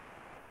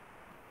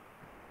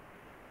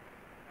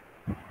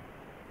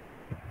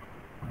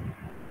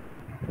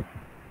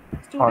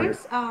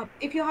 Students,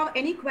 if you have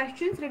any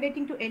questions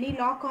relating to any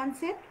law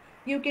concept,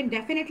 you can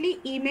definitely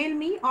email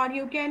me, or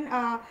you can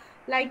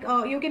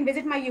you can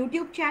visit my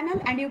YouTube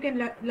channel and you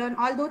can learn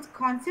all those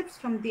concepts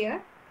from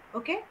there.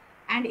 Okay.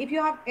 And if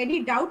you have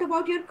any doubt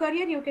about your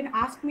career, you can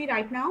ask me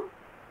right now.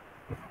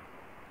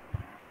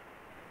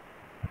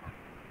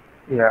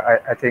 Yeah,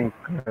 I think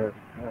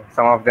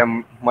some of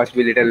them must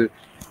be little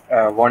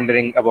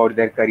wondering about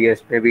their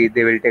careers. Maybe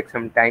they will take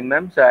some time,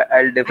 ma'am. So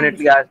I'll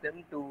definitely ask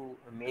them to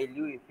mail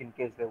you in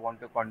case they want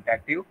to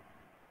contact you.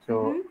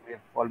 So we've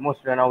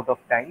almost run out of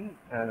time.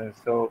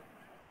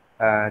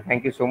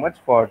 Thank you so much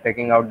for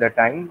taking out the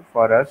time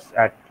for us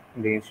at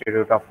the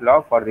Institute of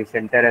Law, for the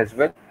center as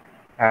well.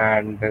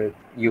 And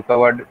you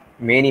covered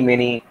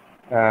many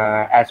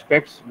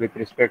aspects with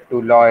respect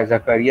to law as a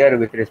career,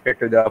 with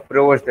respect to the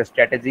approach, the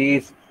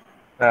strategies.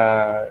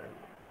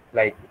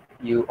 Like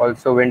you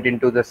also went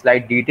into the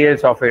slight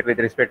details of it with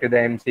respect to the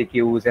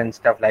MCQs and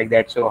stuff like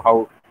that.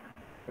 So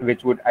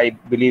which would, I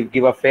believe,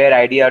 give a fair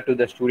idea to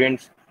the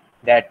students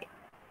that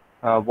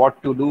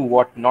what to do,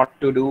 what not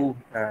to do,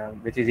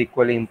 which is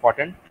equally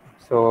important.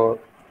 So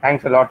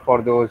thanks a lot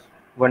for those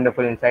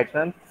wonderful insights,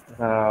 ma'am,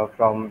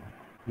 from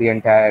the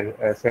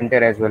entire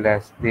center as well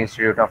as the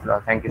Institute of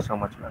Law. Thank you so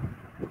much, ma'am.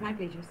 My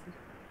pleasure, sir.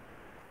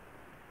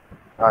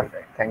 All right,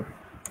 thank you.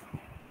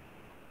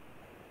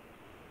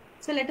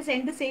 So let us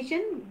end the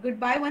session.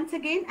 Goodbye once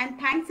again, and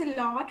thanks a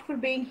lot for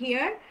being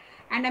here.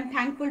 And I'm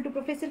thankful to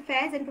Professor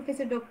Faiz and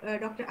Professor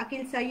Dr.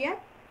 Aqil Sayyed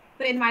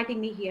for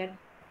inviting me here.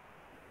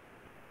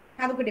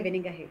 Have a good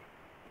evening ahead.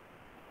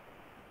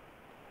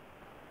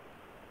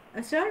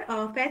 Sir,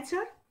 Faiz,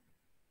 sir?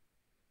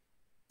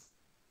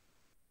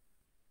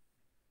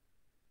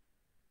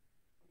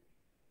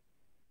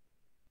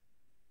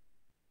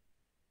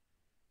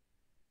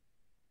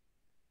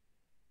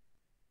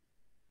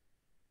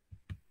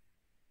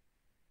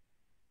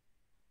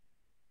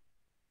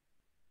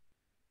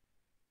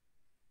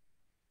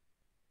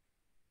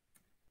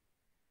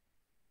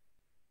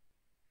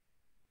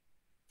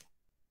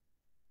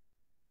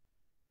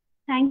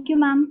 Thank you,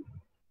 ma'am.